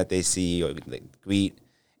person that they see or like greet,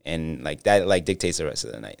 and like that like dictates the rest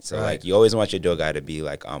of the night. So like you always want your door guy to be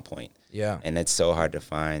like on point. Yeah. And it's so hard to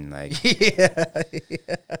find. Like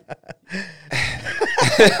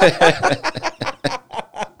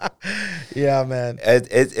yeah, man.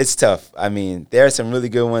 It's tough. I mean, there are some really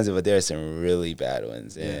good ones, but there are some really bad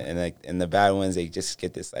ones. And the bad ones, they just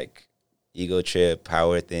get this like ego trip,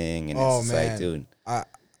 power thing, and it's like, dude.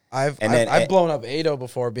 I've blown up Ado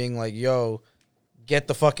before, being like, yo, get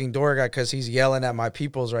the fucking door guy because he's yelling at my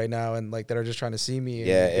peoples right now and like that are just trying to see me.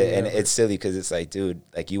 Yeah, and it's silly because it's like, dude,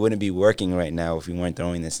 like you wouldn't be working right now if you weren't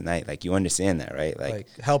throwing this night. Like you understand that, right? Like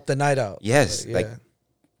help the night out. Yes, like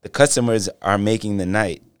the customers are making the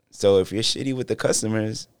night. So if you're shitty with the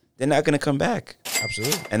customers, they're not gonna come back.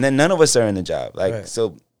 Absolutely. And then none of us are in the job. Like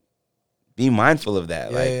so, be mindful of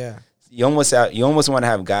that. You almost want to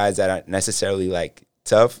have guys that aren't necessarily like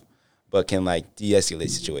tough, but can like de-escalate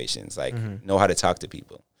situations, like know how to talk to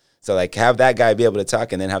people. So like have that guy be able to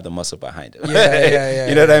talk and then have the muscle behind him. Yeah.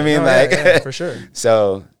 You know what I mean? No, for sure.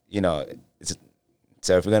 So,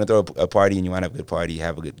 so if we're going to throw a party and you want to have a good party,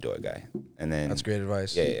 have a good door guy. And then that's great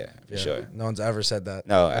advice. Yeah, for sure. No one's ever said that.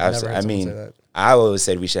 No, absolutely. I mean, I always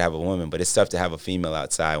said we should have a woman, but it's tough to have a female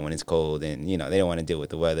outside when it's cold and, they don't want to deal with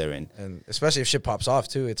the weather. And especially if shit pops off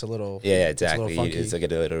too, it's a little. Yeah, exactly. It's a little funky. It's like a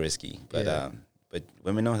little risky. But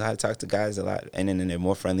women know how to talk to guys a lot. And then they're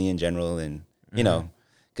more friendly in general. And,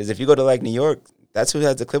 because if you go to like New York, that's who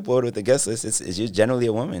has the clipboard with the guest list. It's just generally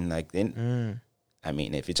a woman. Like, I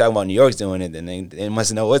mean, if you're talking about New York's doing it, then they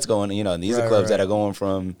must know what's going on. These are clubs that are going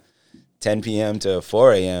from 10 p.m. to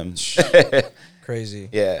 4 a.m. Crazy.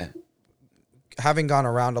 Yeah. Having gone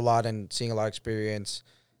around a lot and seeing a lot of experience,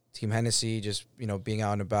 Team Hennessy, just, being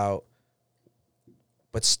out and about,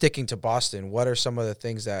 but sticking to Boston, what are some of the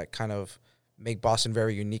things that kind of make Boston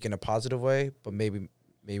very unique in a positive way, but maybe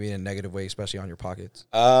in a negative way, especially on your pockets?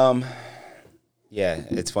 Yeah,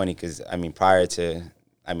 it's funny because, prior to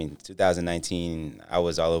 2019, I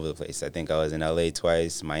was all over the place. I think I was in LA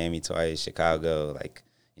twice, Miami twice, Chicago,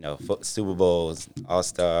 Super Bowls,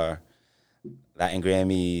 All-Star, Latin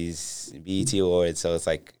Grammys, BET Awards. So it's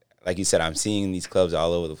like you said, I'm seeing these clubs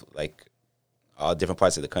all over, all different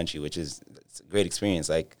parts of the country, which is it's a great experience.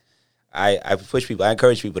 Like, I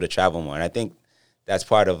encourage people to travel more. And I think that's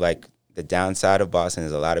part of, the downside of Boston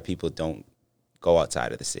is a lot of people don't go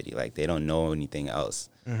outside of the city. Like, they don't know anything else.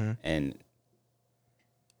 And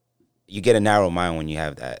you get a narrow mind when you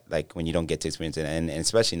have that, when you don't get to experience it. And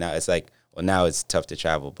especially now, it's now it's tough to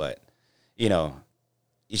travel, but,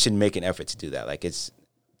 you should make an effort to do that.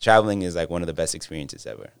 Traveling is, one of the best experiences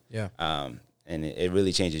ever. Yeah. And it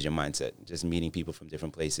really changes your mindset, just meeting people from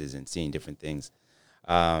different places and seeing different things.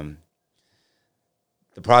 The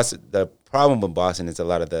problem with Boston is a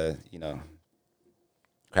lot of the,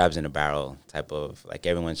 crabs in a barrel type of,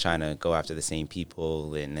 everyone's trying to go after the same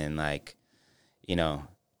people. And then, but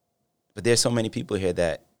there's so many people here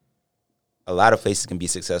that a lot of places can be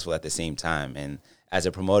successful at the same time. And as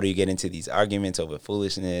a promoter, you get into these arguments over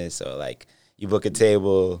foolishness, or you book a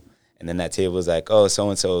table and then that table is oh,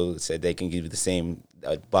 so-and-so said they can give you the same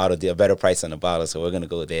bottle, a better price on the bottle, so we're going to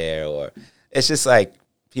go there. Or it's just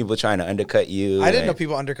people trying to undercut you. I didn't know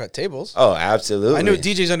people undercut tables. Oh, absolutely. I knew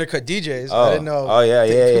DJs undercut DJs. Oh, I didn't know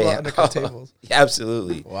people undercut tables.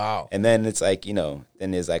 Absolutely. Wow. And then it's then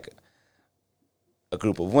there's a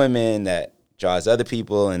group of women that draws other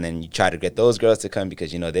people, and then you try to get those girls to come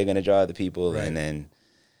because they're going to draw other people. Right. And then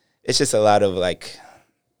it's just a lot of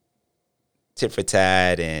tit for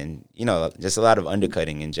tat and, just a lot of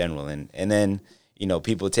undercutting in general. And then,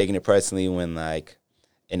 people taking it personally when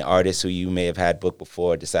an artist who you may have had booked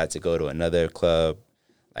before decides to go to another club,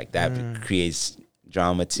 that creates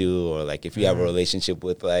drama too. Or if you have a relationship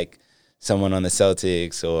with someone on the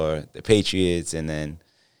Celtics or the Patriots, and then,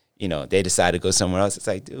 they decide to go somewhere else. It's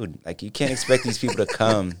dude, you can't expect these people to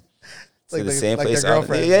come to the same place.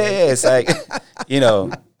 Yeah, it's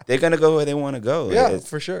they're going to go where they want to go. Yeah,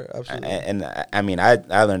 for sure. Absolutely. And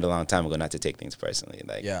I learned a long time ago not to take things personally.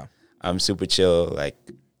 I'm super chill.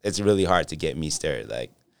 It's really hard to get me stirred.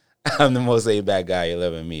 I'm the most laid back guy you'll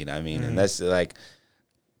ever meet. And that's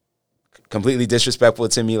completely disrespectful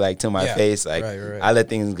to me, to my face. Right. I let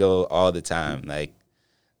things go all the time.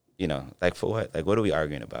 For what? What are we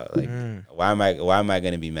arguing about? Why am I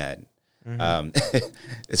going to be mad?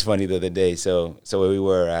 It's funny the other day. So where we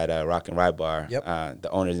were at a Rock and Ride bar, the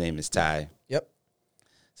owner's name is Ty. Yep.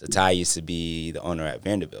 So Ty used to be the owner at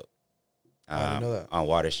Vanderbilt. I didn't know that. On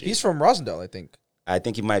Water Street. He's from Rosendale, I think. I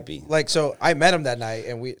think he might be. So I met him that night,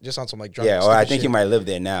 and we just on some drunk. Yeah, or I think he might live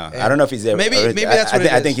there now. And I don't know if he's there. Maybe that's what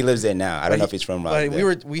I think he lives there now. I don't know if he's from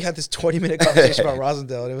Rosendale. We had this 20-minute conversation about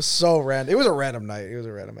Rosendale, and it was so random. It was a random night. It was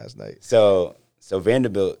a random ass night. So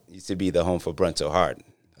Vanderbilt used to be the home for Brunch So Hard.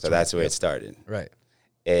 So that's where it started. Right.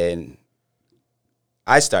 And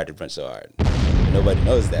I started Brunch So Hard. Nobody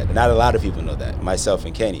knows that. Not a lot of people know that. Myself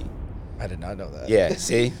and Kenny. I did not know that. Yeah,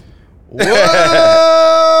 see?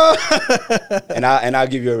 Whoa! and I'll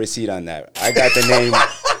give you a receipt on that. I got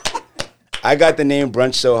the name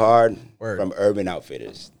Brunch So Hard Word. from Urban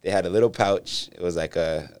Outfitters. They had a little pouch. It was like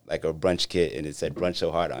a brunch kit, and it said "Brunch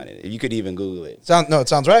So Hard" on it. You could even Google it. It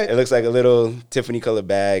sounds right. It looks like a little Tiffany colored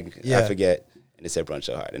bag. Yeah. I forget, and it said "Brunch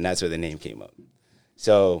So Hard," and that's where the name came up.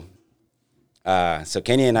 So,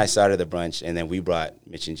 Kenny and I started the brunch, and then we brought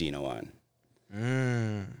Mitch and Gino on.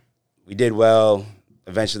 We did well.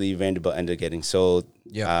 Eventually, Vanderbilt ended up getting sold.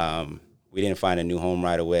 Yeah. We didn't find a new home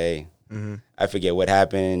right away. I forget what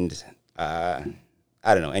happened. I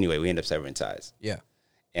don't know. Anyway, we ended up severing ties. Yeah.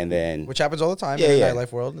 And then, which happens all the time Yeah, in the yeah.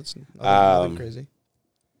 nightlife world. It's nothing crazy.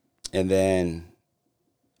 and then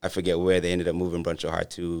I forget where they ended up moving Brunch So Hard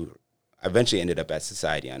to. Eventually ended up at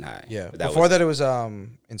Society on High. Yeah. But Before that, it was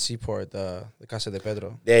in Seaport, the Casa de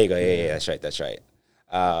Pedro. There you go. Yeah, that's right.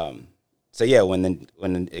 So yeah,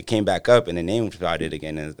 when it came back up and the name started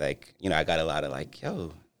again, it was like, I got a lot of like,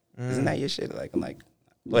 yo, isn't that your shit? Like, I'm like,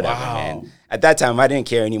 whatever, Wow. man. At that time, I didn't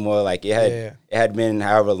care anymore. Like, it had been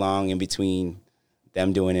however long in between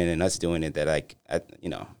them doing it and us doing it that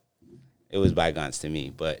it was bygones to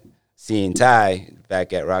me. But seeing Ty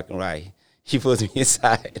back at Rock and Rye, he pulls me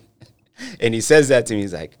aside and he says that to me.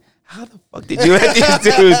 He's like, how the fuck did you let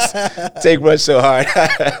these dudes take Brunch So Hard?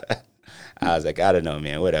 I was like, I don't know,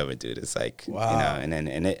 man. Whatever, dude. It's like, wow.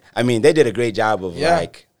 They did a great job of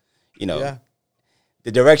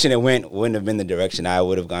the direction it went wouldn't have been the direction I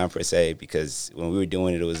would have gone per se, because when we were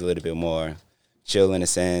doing it, it was a little bit more chill in a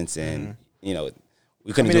sense, and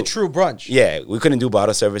we couldn't do a true brunch. Yeah, we couldn't do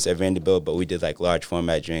bottle service at Vanderbilt, but we did like large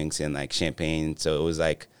format drinks and like champagne. So it was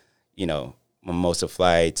like, mimosa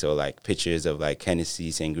flights or like pictures of like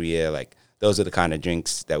Hennessy, sangria. Like those are the kind of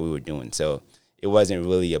drinks that we were doing. So it wasn't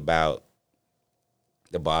really about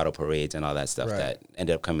the bottle parades and all that stuff that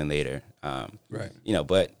ended up coming later.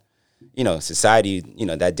 But society,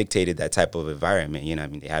 that dictated that type of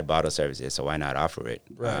environment. They had bottle services, so why not offer it?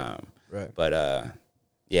 But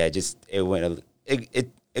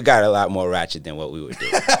it got a lot more ratchet than what we would do.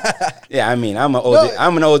 Yeah, I'm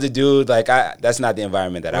an older dude. Like that's not the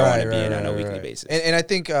environment that I want to be in on a weekly basis. And I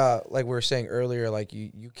think like we were saying earlier, like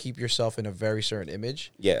you keep yourself in a very certain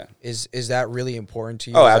image. Yeah. Is that really important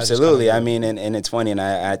to you? Oh, absolutely. And it's funny, and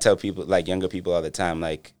I tell people, like younger people all the time,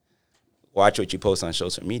 like watch what you post on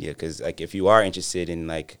social media, because like if you are interested in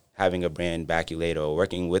like having a brand back you later or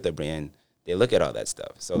working with a brand, they look at all that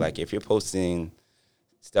stuff. So like if you're posting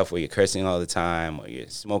stuff where you're cursing all the time, or you're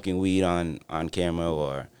smoking weed on camera,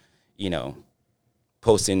 or,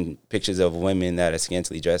 posting pictures of women that are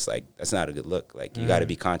scantily dressed, like, that's not a good look. Like, you got to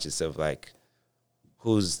be conscious of, like,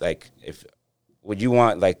 who's, like, would you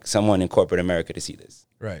want, like, someone in corporate America to see this?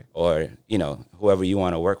 Right. Or, whoever you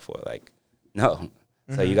want to work for. Like, no.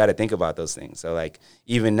 So you got to think about those things. So, like,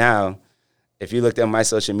 even now, if you looked at my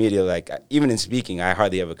social media, like, even in speaking, I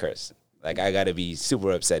hardly ever curse. Like, I got to be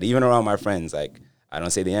super upset. Even around my friends, like, I don't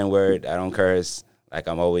say the N-word. I don't curse. Like,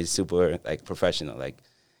 I'm always super, like, professional. Like,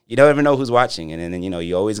 you don't ever know who's watching. And then,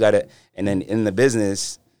 you always got to, and then in the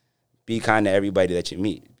business, be kind to everybody that you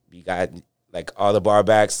meet. You got, like, all the bar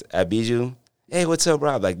backs at Bijou. Hey, what's up,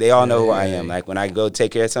 Rob? Like, they all know who I am. Like, when I go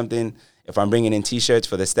take care of something, if I'm bringing in T-shirts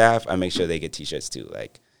for the staff, I make sure they get T-shirts, too.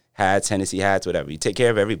 Like, hats, Hennessy hats, whatever. You take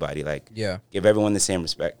care of everybody. Like, give everyone the same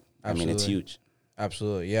respect. Absolutely. I mean, it's huge.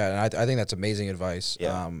 Absolutely, yeah. And I think that's amazing advice,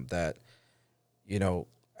 that,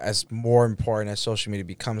 as more important as social media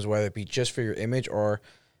becomes, whether it be just for your image or,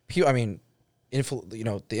 the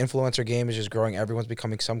influencer game is just growing. Everyone's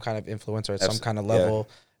becoming some kind of influencer at some kind of level,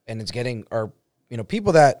 and it's getting,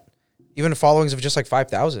 people that even followings of just like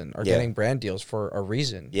 5,000 are getting brand deals for a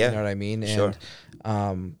reason. Yeah. You know what I mean? Sure.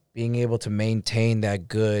 And being able to maintain that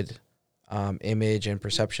good image and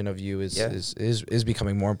perception of you is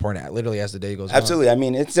becoming more important literally as the day goes on. Absolutely. I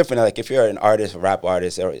mean, it's different. Like if you're an artist, a rap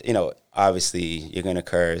artist, or, obviously you're going to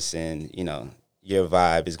curse and, your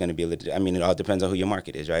vibe is going to be it all depends on who your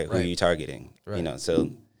market is, right? Who are you targeting? Right. So,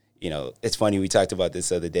 it's funny. We talked about this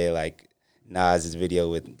the other day, like Nas's video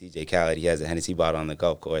with DJ Khaled. He has a Hennessy bottle on the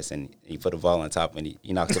golf course and he put a ball on top and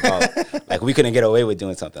he knocks the ball. Like we couldn't get away with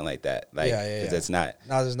doing something like that. Like, because it's not.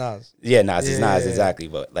 Nas is Nas. Yeah, Nas is Nas, exactly.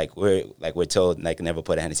 But like we're told, like, never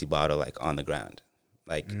put a Hennessy bottle like on the ground.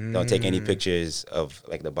 Like don't take any pictures of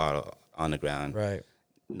like the bottle on the ground. Right.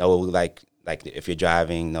 No, like if you're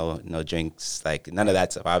driving, no drinks, like none of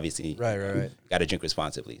that stuff. Obviously, right. Got to drink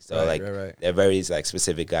responsibly. So there are very like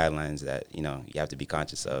specific guidelines that you have to be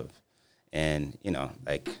conscious of, and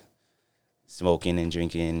like smoking and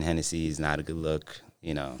drinking Hennessy is not a good look.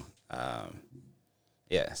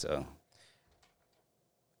 So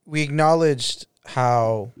we acknowledged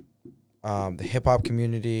how the hip hop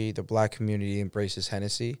community, the Black community embraces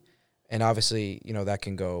Hennessy, and obviously that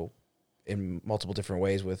can go in multiple different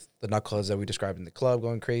ways, with the nutclubs that we described in the club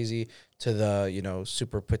going crazy to the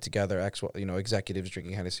super put together executives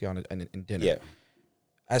drinking Hennessy in dinner. Yeah.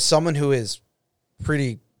 As someone who is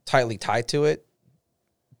pretty tightly tied to it,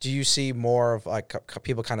 do you see more of like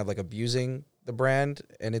people kind of like abusing the brand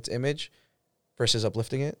and its image versus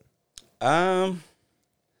uplifting it?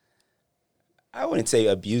 I wouldn't say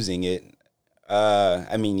abusing it.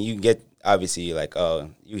 I mean, you get obviously like,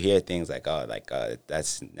 you hear things like,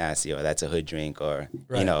 that's nasty, or that's a hood drink, or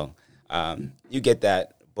you get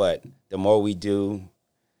that. But the more we do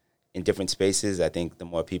in different spaces, I think the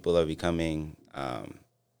more people are becoming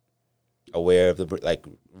aware of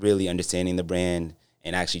really understanding the brand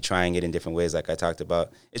and actually trying it in different ways. Like I talked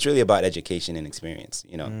about, it's really about education and experience.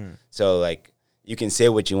 So like you can say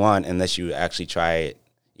what you want unless you actually try it.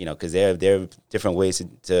 Because there are different ways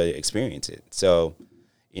to experience it. So,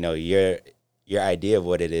 your idea of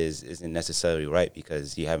what it is isn't necessarily right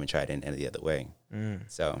because you haven't tried it any other way.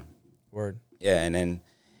 So, word. Yeah,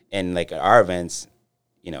 and like at our events,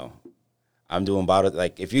 I'm doing bottle.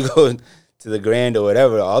 Like if you go to the Grand or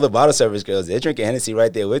whatever, all the bottle service girls, they're drinking Hennessy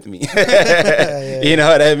right there with me. Yeah. You know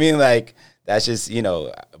what I mean? Like that's just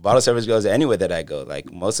bottle service girls anywhere that I go.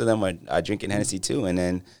 Like most of them are drinking Hennessy too, and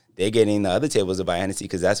then they're getting the other tables to buy Hennessy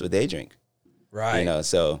because that's what they drink. Right.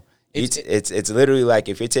 So it's literally like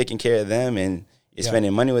if you're taking care of them and you're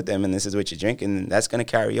spending money with them and this is what you're drinking, that's going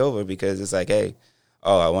to carry over because it's like, hey,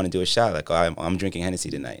 I want to do a shot. Like, I'm drinking Hennessy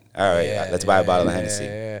tonight. All right, let's buy a bottle of Hennessy.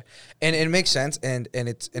 Yeah. And it makes sense. And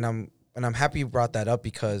I'm happy you brought that up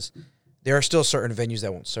because there are still certain venues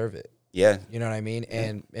that won't serve it. Yeah. You know what I mean?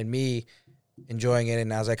 Yeah. And me enjoying it.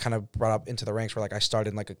 And as I kind of brought up into the ranks where like I started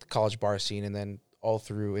in like a college bar scene and then all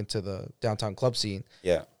through into the downtown club scene.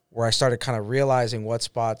 Yeah. Where I started kind of realizing what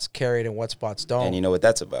spots carried and what spots don't. And you know what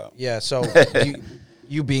that's about. Yeah. So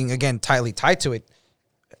you being, again, tightly tied to it,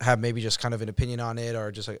 have maybe just kind of an opinion on it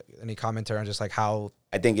or just like any commentary on just like how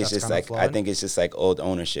I think it's just like old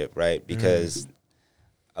ownership, right? Because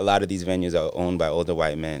a lot of these venues are owned by older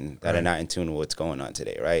white men that are not in tune with what's going on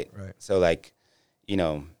today, right? So like,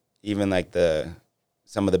 even like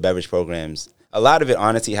some of the beverage programs, a lot of it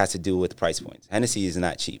honestly has to do with price points. Hennessy is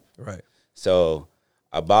not cheap. Right. So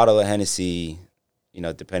a bottle of Hennessy,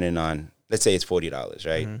 depending on, let's say it's $40,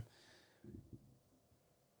 right? Mm-hmm.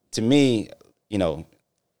 To me,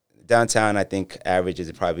 downtown, I think average is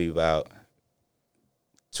probably about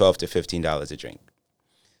 $12 to $15 a drink.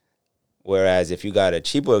 Whereas if you got a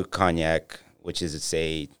cheaper cognac, which is,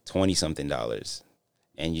 say, $20-something,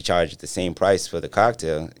 and you charge the same price for the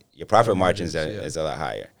cocktail, your profit margins is a lot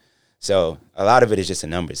higher. So a lot of it is just a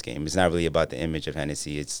numbers game. It's not really about the image of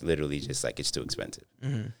Hennessy. It's literally just like it's too expensive.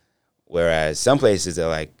 Mm-hmm. Whereas some places are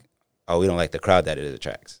like, we don't like the crowd that it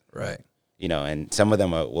attracts. Right. And some of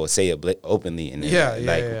them will say it openly. And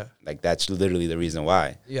like that's literally the reason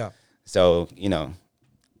why. Yeah. So,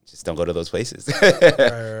 just don't go to those places.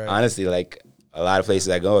 Right. Honestly, like a lot of places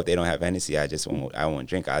I go, if they don't have Hennessy, I won't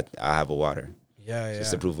drink. I'll have a water. Yeah.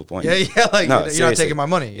 Just to prove a point. Yeah. Like no, you're not taking my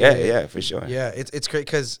money. Yeah, for sure. Yeah, it's great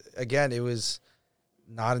because again, it was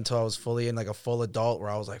not until I was fully in like a full adult where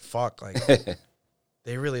I was like, fuck, like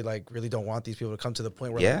they really don't want these people to come to the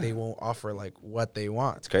point where like, they won't offer like what they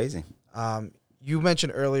want. It's crazy. You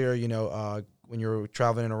mentioned earlier, when you were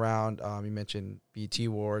traveling around, you mentioned BET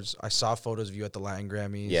Awards. I saw photos of you at the Latin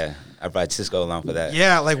Grammys. Yeah, I brought Cisco along for that.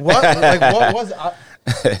 Yeah, like what? Like what was? I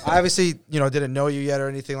obviously, didn't know you yet or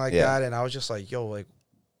anything like that, and I was just like, yo, like,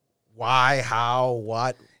 why? How?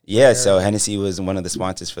 What? Yeah, where? So Hennessy was one of the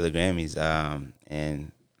sponsors for the Grammys,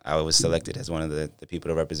 and I was selected as one of the people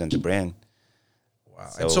to represent the brand. Wow.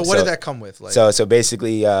 So what did that come with? Like, so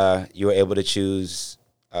basically, you were able to choose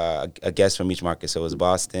a guest from each market. So it was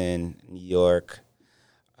Boston, New York,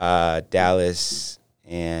 Dallas,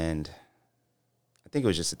 and I think it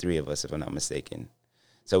was just the three of us, if I'm not mistaken.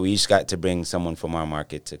 So we each got to bring someone from our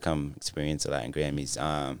market to come experience the Latin Grammys.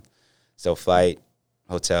 So flight,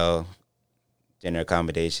 hotel, dinner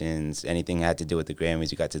accommodations, anything had to do with the Grammys.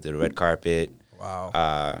 You got to do the red carpet.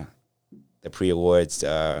 Wow. The pre-awards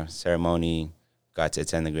ceremony, got to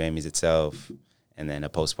attend the Grammys itself, and then a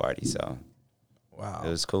post-party. So wow, it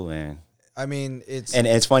was cool, man. I mean,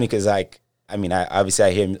 it's funny because I obviously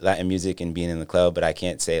I hear Latin music and being in the club, but I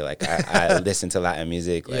can't say like I listen to Latin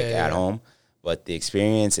music at home. But the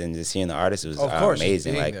experience and just hearing the artist was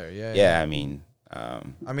amazing. Like, I mean,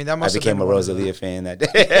 that must. I became a Rosalia fan that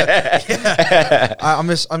day.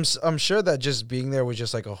 I'm sure that just being there was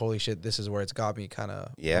just like a holy shit. This is where it's got me kind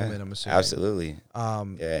of. Yeah, moment, I'm assuming. absolutely.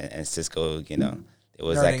 And Cisco, it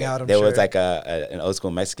was Nerding like out, was like an old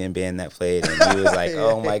school Mexican band that played, and he was like,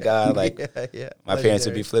 "Oh my god!" Like my parents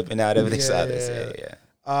would be flipping out if they saw this. Yeah.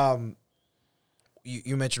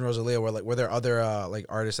 you mentioned Rosalia. Were there other like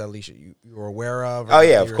artists at least you were aware of? Oh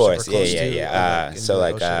yeah, you of were course. super close Yeah. to,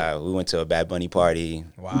 So we went to a Bad Bunny party.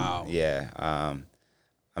 Wow. Yeah.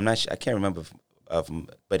 I'm not sure. I can't remember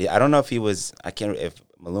but I don't know if he was. I can't if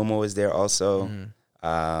Maluma was there also.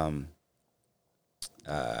 But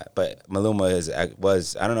Maluma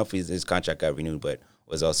was. I don't know if his contract got renewed, but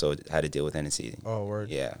was also had to deal with Hennessy. Oh, word.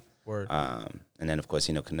 Yeah. Word. And then of course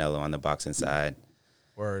Canelo on the boxing side.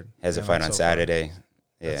 Word. Has a fight on Saturday. Fire.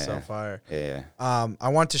 Yeah. That's so fire. Yeah. I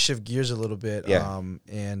want to shift gears a little bit. Yeah.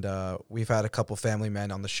 And we've had a couple family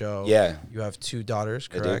men on the show. Yeah. You have 2 daughters,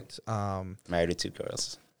 correct? Married to 2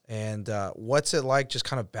 girls. And what's it like just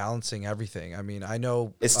kind of balancing everything? I mean, I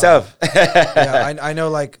know it's tough. Yeah, I know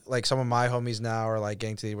like some of my homies now are like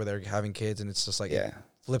getting to the where they're having kids and it's just like it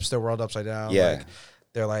flips their world upside down. Yeah. Like,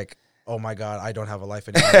 they're like, oh my God, I don't have a life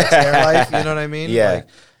anymore. It's their life, you know what I mean? Yeah. Like,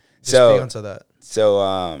 just speak onto that.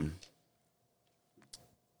 So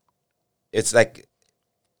it's like,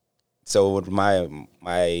 so when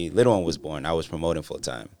my little one was born, I was promoting full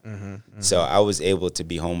time. So I was able to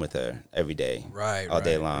be home with her every day, all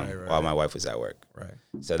day long, while my wife was at work. Right.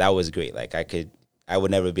 So that was great. Like I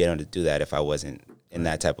would never be able to do that if I wasn't in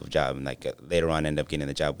that type of job. And like later on, end up getting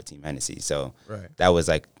the job with Team Hennessy. So that was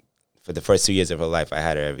like for the first 2 years of her life, I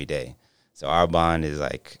had her every day. So our bond is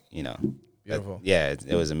like, beautiful.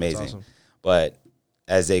 It was amazing. Awesome. But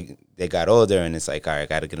as they got older, and it's like, all right, I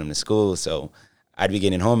got to get them to school. So I'd be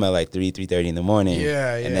getting home at like 3:30 in the morning.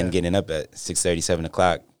 And then getting up at 6:30, 7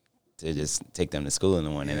 o'clock to just take them to school in the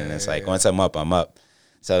morning. And it's like, once I'm up, I'm up.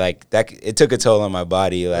 So like that, it took a toll on my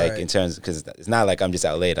body, like in terms, because it's not like I'm just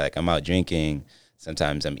out late. Like I'm out drinking.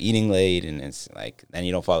 Sometimes I'm eating late, and it's like then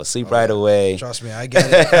you don't fall asleep right away. Trust me, I get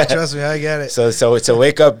it. Trust me, I get it. So to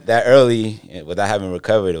wake up that early without having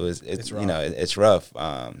recovered, it's rough. It's rough.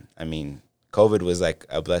 I mean, COVID was like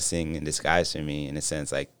a blessing in disguise for me in a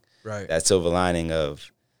sense, like that silver lining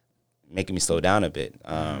of making me slow down a bit.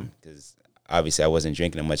 Because obviously I wasn't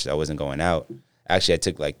drinking as much, I wasn't going out. Actually, I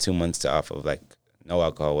took like 2 months off of like no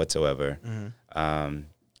alcohol whatsoever.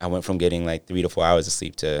 I went from getting like 3 to 4 hours of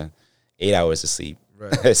sleep to 8 hours of sleep,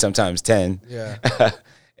 sometimes 10. Yeah.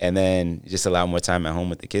 And then just allow more time at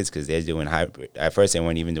home with the kids because they're doing hybrid. At first, they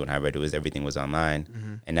weren't even doing hybrid. Everything was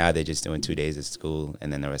online. And now they're just doing 2 days at school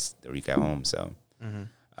and then the rest of the week at home. So,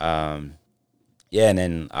 and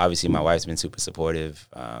then obviously my wife's been super supportive.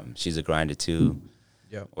 She's a grinder too.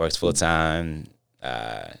 Works full time.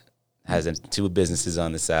 Has 2 businesses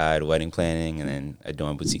on the side, wedding planning, and then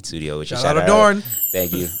Adorn Boutique Studio. Which shout out Adorn.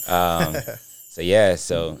 Thank you.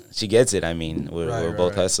 So she gets it. I mean, we're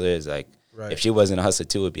both hustlers. Like, if she wasn't a hustler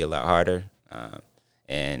too, it'd be a lot harder.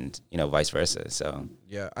 And vice versa. So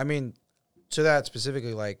I mean, to that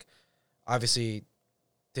specifically, like, obviously,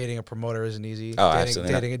 dating a promoter isn't easy.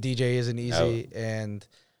 Dating a DJ isn't easy, and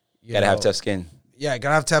you gotta have tough skin. Yeah,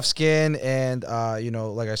 gotta have tough skin, and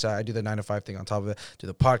like I said, I do the 9 to 5 thing on top of it. Do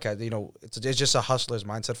the podcast. It's just a hustler's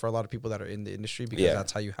mindset for a lot of people that are in the industry because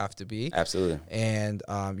that's how you have to be. Absolutely. And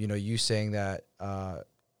you saying that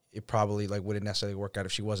it probably like wouldn't necessarily work out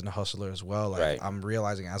if she wasn't a hustler as well. Like I'm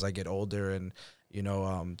realizing as I get older and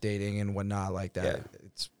dating and whatnot like that,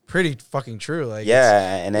 it's pretty fucking true. Like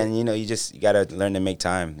and then you gotta learn to make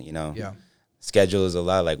time. Schedule is a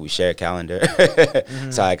lot. Like we share a calendar,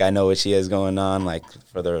 so like I know what she has going on. Like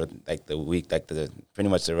for the week, like the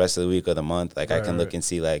pretty much the rest of the week or the month. Like I can look and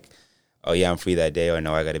see like, oh yeah, I'm free that day, or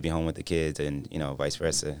no, I got to be home with the kids, and vice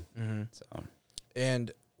versa. So,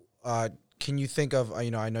 and can you think of I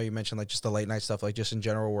know you mentioned like just the late night stuff, like just in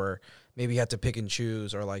general, where maybe you had to pick and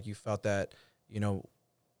choose, or like you felt that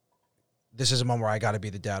this is a moment where I got to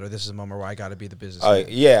be the dad, or this is a moment where I got to be the business. Oh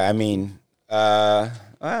yeah, I mean,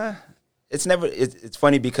 it's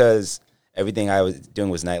funny because everything I was doing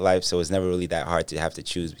was nightlife, so it's never really that hard to have to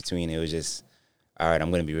choose between. It was just, all right,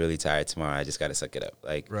 I'm going to be really tired tomorrow. I just got to suck it up.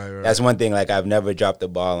 Like, that's one thing. Like, I've never dropped the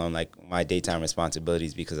ball on, like, my daytime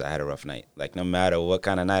responsibilities because I had a rough night. Like, no matter what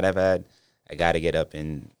kind of night I've had, I got to get up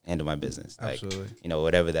and handle my business. Like, absolutely.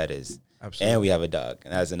 Whatever that is. Absolutely. And we have a dog,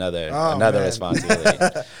 and that's another responsibility.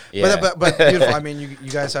 But beautiful. I mean, you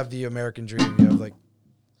guys have the American dream. You have, like,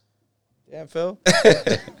 damn, Phil.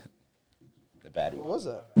 Battery. What was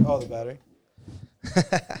that? Oh, the battery.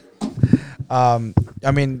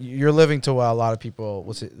 I mean, you're living to what a lot of people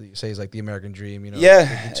will say is like the American dream.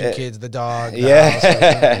 The 2 kids, the dog. The house,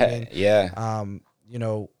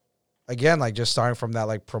 like, again, like just starting from that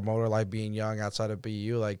like promoter life, being young outside of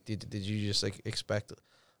BU. Like, did you just like expect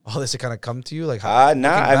all this to kind of come to you? Like, how,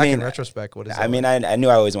 no. I mean, in retrospect, what is? I mean, I knew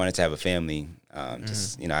I always wanted to have a family.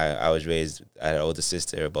 Just I was raised. I had an older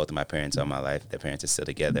sister. Both of my parents all my life. Their parents are still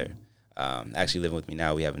together. Actually living with me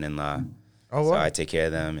now. We have an in-law. Oh, so wow. I take care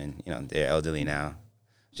of them, and they're elderly now,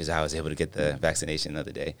 which is how I was able to get the vaccination the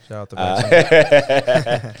other day. Shout out the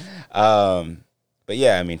vaccine. But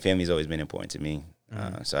yeah, I mean, family's always been important to me,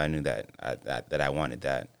 so I knew that I wanted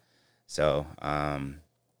that. So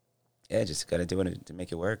yeah, just gotta do it to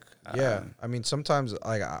make it work. Yeah, I mean, sometimes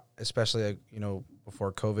like especially like,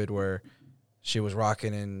 before COVID, where she was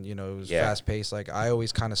rocking and it was fast paced. Like I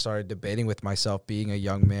always kind of started debating with myself, being a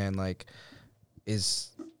young man, like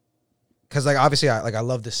because like obviously I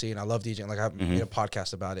love the scene, I love DJing. Like I made a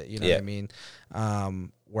podcast about it. You know what I mean?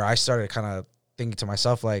 Where I started kind of thinking to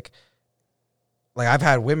myself like I've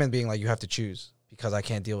had women being like, you have to choose because I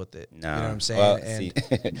can't deal with it. No. You know what I'm saying? Well,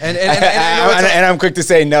 and I'm quick to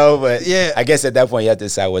say no, but yeah, I guess at that point you have to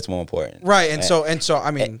decide what's more important. Right. And so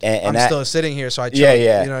I mean, I'm still sitting here, so I chose, you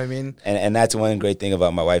know what I mean? And that's one great thing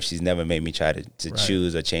about my wife. She's never made me try to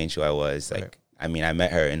choose or change who I was. Like, I mean, I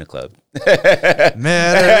met her in the club. Met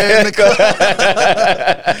her in the club.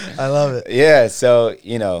 I love it. Yeah. So,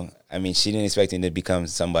 I mean, she didn't expect me to become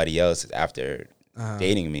somebody else after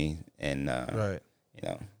dating me. And,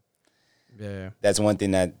 yeah. That's one thing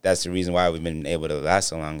that's the reason why we've been able to last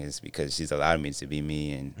so long, is because she's allowed me to be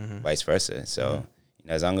me and vice versa. So,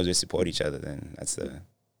 as long as we support each other, then that's the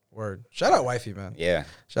word. Shout out wifey, man. Yeah.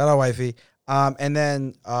 Shout out wifey. And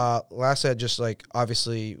then lastly, just like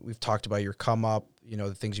obviously we've talked about your come up,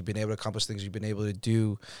 the things you've been able to accomplish, things you've been able to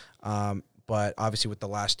do. But obviously with the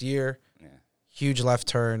last year, huge left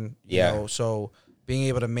turn. So being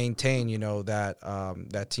able to maintain,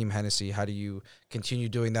 that Team Hennessy, how do you continue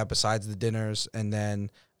doing that besides the dinners? And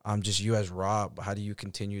then just you as Rob, how do you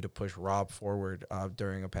continue to push Rob forward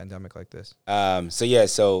during a pandemic like this?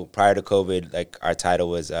 So prior to COVID, like our title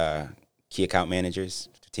was key account managers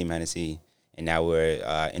for Team Hennessy. And now we're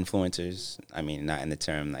influencers. I mean, not in the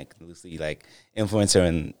term like loosely, like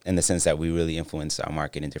influencer in the sense that we really influence our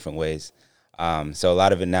market in different ways. So a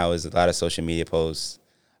lot of it now is a lot of social media posts,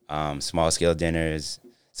 small scale dinners,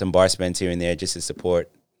 some bar spends here and there just to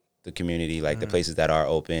support the community, like the places that are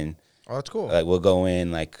open. Oh, that's cool. Like we'll go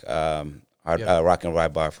in like Rock and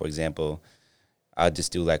Ride Bar, for example. I'll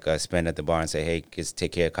just do like a spend at the bar and say, hey, just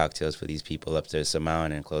take care of cocktails for these people up to this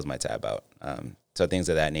amount and close my tab out. So things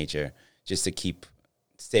of that nature, just to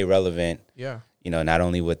stay relevant. Yeah. Not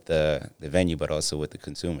only with the venue, but also with the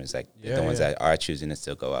consumers, like the ones that are choosing to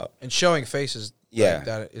still go out. And showing faces, like,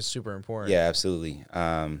 that is super important. Yeah, absolutely.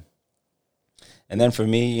 And then for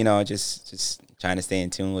me, just trying to stay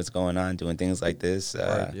in tune with what's going on, doing things like this.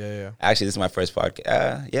 Yeah. Actually, this is my first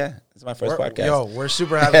podcast. This is my first podcast. Yo, we're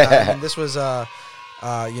super happy. I mean, this was,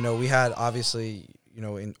 we had obviously,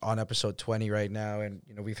 on episode 20 right now, and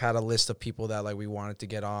we've had a list of people that like we wanted to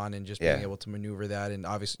get on, and just being able to maneuver that, and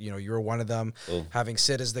obviously you were one of them. Cool. Having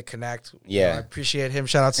Sid as the connect, I appreciate him.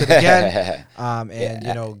 Shout out Sid again.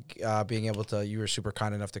 Being able to, you were super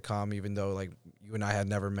kind enough to come, even though like you and I had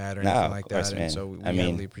never met or anything like that, man. And so we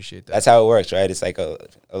really appreciate that. That's how it works, right? It's like a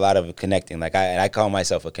lot of connecting. Like I call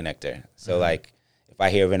myself a connector. So like if I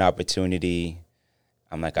hear of an opportunity,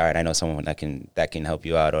 I'm like, all right, I know someone that can help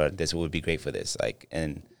you out, or this would be great for this. Like,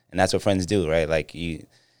 and that's what friends do, right? Like you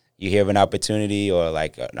hear of an opportunity, or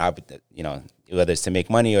like whether it's to make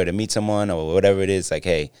money or to meet someone or whatever it is. Like,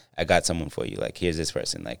 hey, I got someone for you. Like, here's this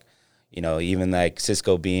person. Like, even like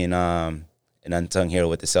Cisco being an unsung hero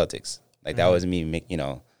with the Celtics. Like that was me,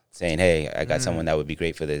 saying, hey, I got someone that would be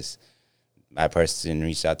great for this. My person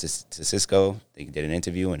reached out to Cisco. They did an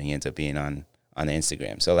interview, and he ends up being on the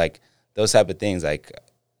Instagram. So like, those type of things, like,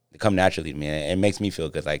 they come naturally to me. And it makes me feel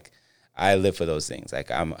good. Like, I live for those things.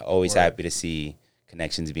 Like, I'm always happy to see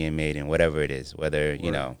connections being made in whatever it is. Whether,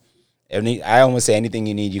 I almost say anything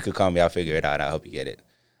you need, you could call me. I'll figure it out. I'll help you get it.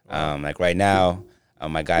 Like, right now,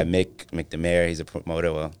 my guy, Mick the Mayor, he's a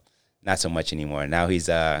promoter. Well, not so much anymore. Now he's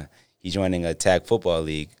joining a tag football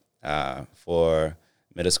league for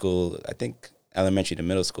middle school, I think elementary to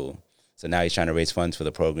middle school. So now he's trying to raise funds for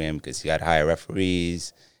the program because he got to hire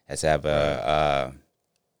referees, has to have a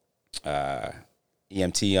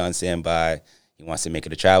EMT on standby. He wants to make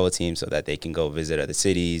it a travel team so that they can go visit other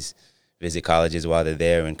cities, visit colleges while they're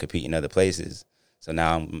there, and compete in other places. So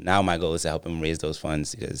now my goal is to help him raise those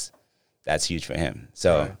funds, because that's huge for him.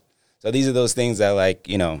 So so these are those things that, like,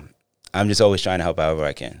 I'm just always trying to help however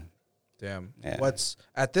I can. Damn. Yeah. What's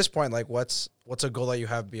at this point, like, what's a goal that you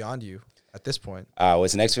have beyond you at this point?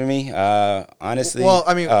 What's next for me? Honestly. Well,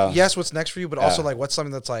 I mean, yes, what's next for you, but also like, what's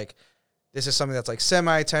something that's like, this is something that's like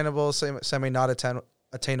semi-attainable, semi not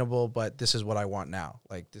attainable, but this is what I want now.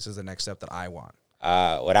 Like, this is the next step that I want.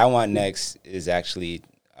 What I want next is actually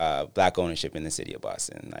Black ownership in the city of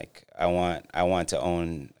Boston. Like, I want to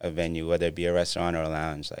own a venue, whether it be a restaurant or a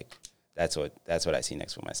lounge. Like, that's what I see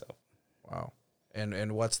next for myself. Wow.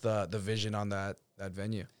 And what's the vision on that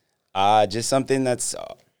venue? Just something that's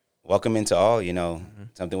welcoming to all,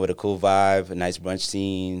 something with a cool vibe, a nice brunch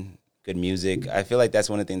scene, good music. I feel like that's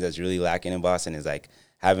one of the things that's really lacking in Boston is like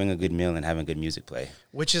having a good meal and having good music play.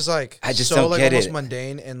 Which is like I just so don't like get almost it.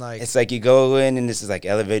 mundane and like It's like you go in and this is like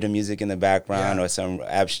elevator music in the background Yeah. or some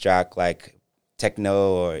abstract like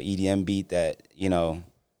techno or EDM beat that, no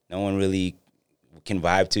one really can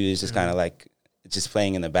vibe to. It's just kind of like it's just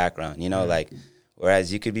playing in the background, like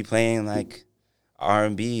whereas you could be playing like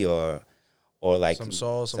R&B or like some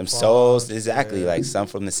soul, some funk. souls, exactly, Yeah. like some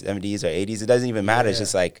from the 70s or 80s. It doesn't even matter. It's Yeah.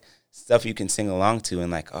 just like stuff you can sing along to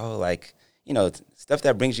and like, oh, like, stuff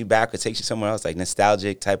that brings you back or takes you somewhere else, like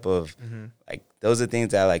nostalgic type of, like, those are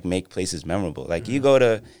things that like make places memorable. Like you go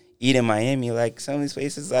to eat in Miami, like some of these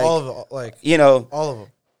places, like, all of it, like all of them.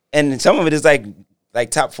 and some of it is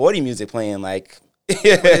like top 40 music playing, like, But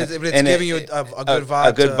it's and giving you a good vibe.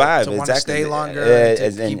 a good vibe, to want to exactly. stay longer, and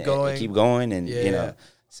to and keep going, and Yeah.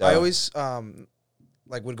 So I always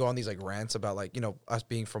like would go on these like rants about like us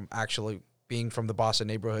being from the Boston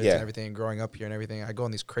neighborhoods Yeah. and everything, and growing up here and everything. I go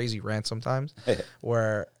on these crazy rants sometimes,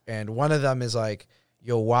 and one of them is like,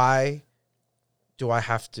 yo, why do I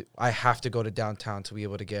have to go to downtown to be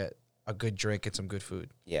able to get a good drink and some good food?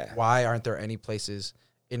 Yeah. Why aren't there any places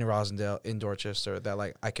in Rosendale, in Dorchester, that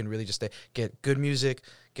like I can really just get good music,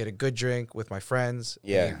 get a good drink with my friends,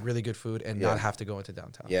 Yeah. and get really good food, and not have to go into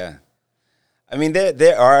downtown? Yeah. I mean, they're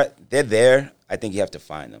there. I think you have to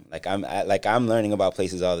find them. Like I'm learning about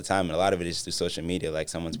places all the time, and a lot of it is through social media. Like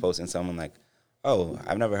someone's posting someone like, oh,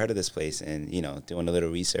 I've never heard of this place, and doing a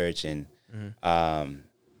little research, and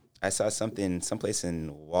I saw someplace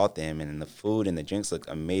in Waltham, and the food and the drinks look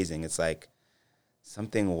amazing. It's like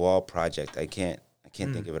something Wall Project. I can't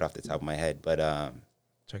think of it off the top of my head, but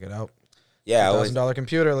Check it out. yeah, $1,000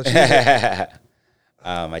 computer. Let's use it.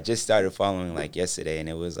 I just started following like yesterday, and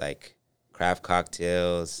it was like craft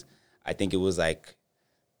cocktails. I think it was like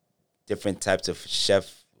different types of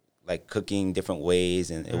chef like cooking different ways,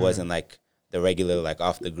 and it wasn't like the regular like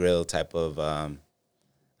off the grill type of.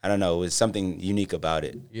 I don't know. It was something unique about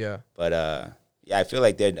it. Yeah. But yeah, I feel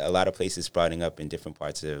like there are a lot of places sprouting up in different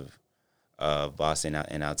parts of Boston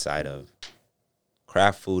and outside of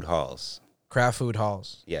craft food halls. Craft food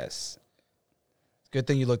halls. Yes. Good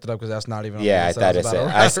thing you looked it up, because that's not even on Yeah, the I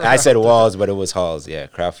list. thought I said walls, but it was halls. Yeah,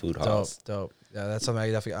 craft food halls. Dope. Yeah, that's something I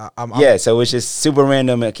definitely. Yeah, so it was just super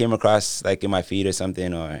random. It came across like in my feed or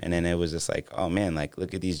something, and then it was just like, oh man, like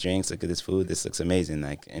look at these drinks, look at this food, this looks amazing.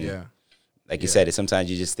 Like, and Yeah. like you said, sometimes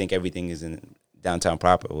you just think everything is in downtown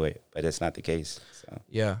proper way, but that's not the case. So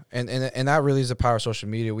Yeah, and that really is the power of social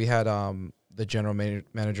media. We had the general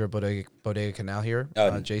manager of Bodega Canal here,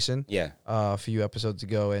 Jason. yeah, A few episodes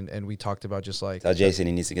ago, and we talked about just like tell Jason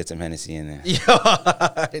he needs to get some Hennessy in there.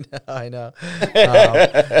 Yeah, I know.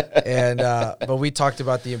 But we talked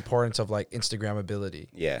about the importance of like Instagrammability.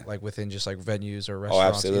 Yeah. Like within just like venues or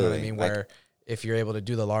restaurants. absolutely. You know what I mean? Like, where if you're able to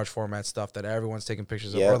do the large format stuff that everyone's taking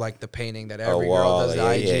pictures of, Yeah. or like the painting that every wall, girl does the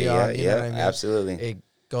yeah, IG yeah, on, you know what I mean? absolutely. It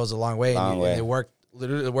goes a long way. Long way. And it worked.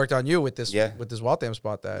 Literally, it worked on you with this Yeah. Waltham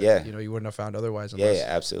spot that Yeah. you wouldn't have found otherwise Yeah, unless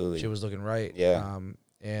yeah, absolutely. she was looking right. Yeah.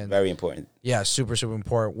 And Very important. yeah, super, super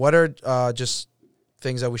important. What are just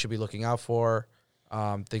things that we should be looking out for?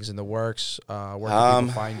 Things in the works. Where can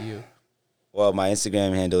people find you? Well, my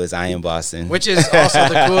Instagram handle is I am Boston, Which is also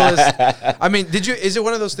the coolest. I mean, is it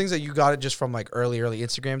one of those things that you got it just from like early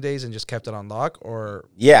Instagram days and just kept it on lock, or?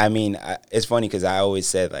 Yeah, I mean, it's funny because I always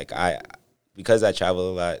said like because I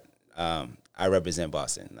travel a lot, I represent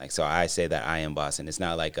Boston. Like, so I say that I am Boston. It's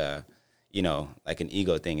not like like an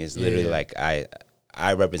ego thing. It's literally like I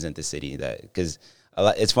represent the city. That because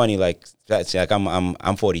it's funny, like that's like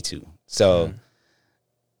I'm 42, so.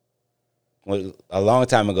 Well, a long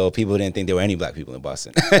time ago, people didn't think there were any black people in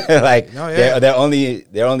Boston. Like their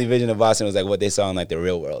only vision of Boston was like what they saw in like the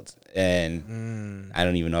real world. And I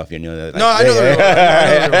don't even know if you knew that. Like, No, I know the real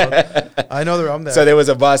world. I know the real. I'm there. So there was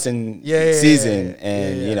a Boston season,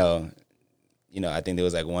 and yeah. I think there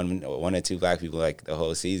was like one or two black people like the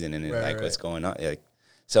whole season, and Right. what's going on? Like,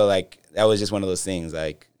 so like that was just one of those things.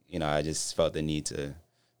 Like I just felt the need to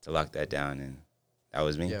lock that down, and that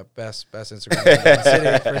was me. Yeah, best Instagram in the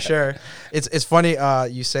city for sure. It's funny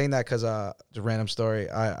you saying that because just a random story.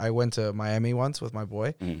 I went to Miami once with my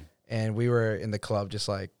boy, and we were in the club just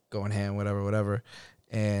like going ham, whatever.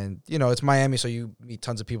 And it's Miami, so you meet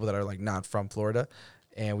tons of people that are like not from Florida,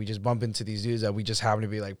 and we just bump into these dudes that we just happen to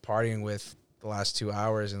be like partying with the last 2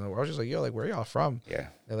 hours, and I was just like, yo, like where y'all from? Yeah.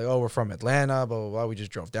 They're like, oh, we're from Atlanta, blah blah blah. We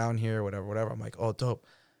just drove down here, whatever. I'm like, oh, dope.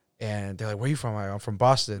 And they're like, where are you from? I'm from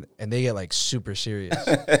Boston. And they get like super serious.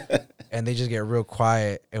 And they just get real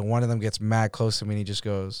quiet. And one of them gets mad close to me and he just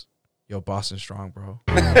goes, yo, Boston's strong, bro.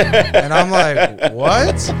 And I'm like,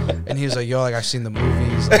 what? And he was like, yo, like I've seen the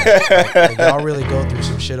movies. Like, y'all really go through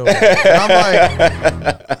some shit over there. And I'm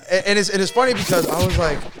like, and it's funny because I was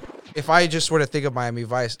like, if I just sort of think of Miami,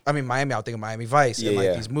 I'll think of Miami Vice and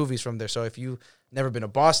like these movies from there. So if you never been to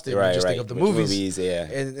Boston, you just think of the movies.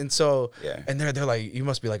 And so and they're like, you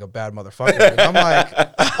must be like a bad motherfucker. And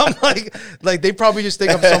I'm like they probably just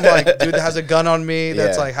think of some like dude that has a gun on me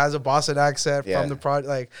that's like has a Boston accent from the project.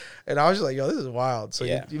 Like, and I was just like, yo, this is wild. So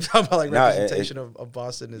you talk about like representation of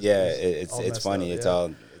Boston. It's funny. It's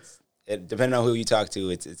all. Depending on who you talk to,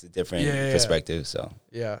 it's a different perspective. So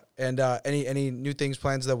and any new things,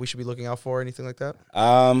 plans that we should be looking out for, anything like that?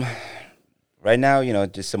 Right now,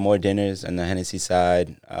 just some more dinners on the Hennessy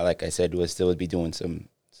side. Like I said, we'll still be doing some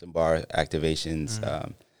bar activations.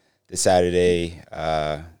 This Saturday,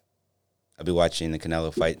 I'll be watching the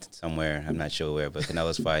Canelo fight somewhere. I'm not sure where, but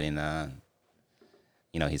Canelo's fighting.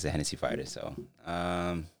 He's a Hennessy fighter. So,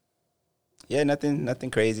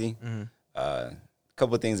 nothing crazy.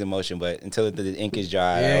 Couple of things in motion, but until the ink is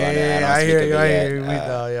dry, I hear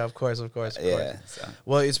you. Of course. So.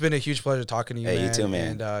 Well, it's been a huge pleasure talking to you, man. You too,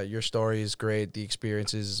 man. And your story is great. The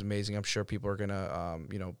experience is amazing. I'm sure people are gonna,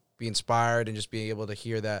 be inspired and just being able to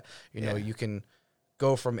hear that, you can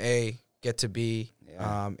go from A, get to B.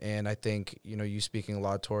 And I think you speaking a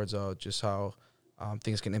lot towards just how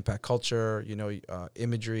things can impact culture.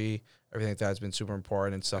 Imagery, everything like that has been super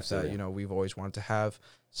important and stuff. Absolutely. That we've always wanted to have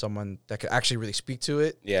someone that could actually really speak to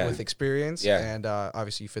it with experience. And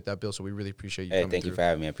obviously you fit that bill, so we really appreciate you. Hey, thank you for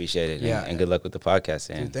having me. I appreciate it. And good luck with the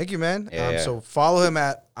podcast. Dude, thank you, man. So follow him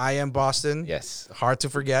at I Am Boston. Yes. Hard to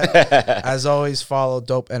forget. As always, follow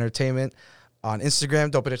Dope Entertainment on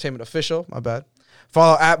Instagram, Dope Entertainment Official. My bad.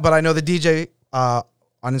 Follow at But I Know the DJ on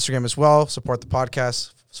Instagram as well. Support the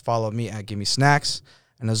podcast. Follow me at Give Me Snacks.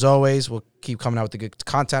 And as always, we'll keep coming out with the good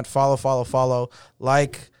content. Follow.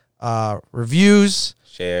 Like, reviews.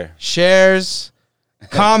 Shares,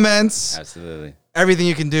 comments. Absolutely. Everything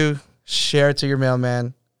you can do, share it to your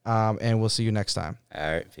mailman. And we'll see you next time.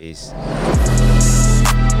 All right. Peace.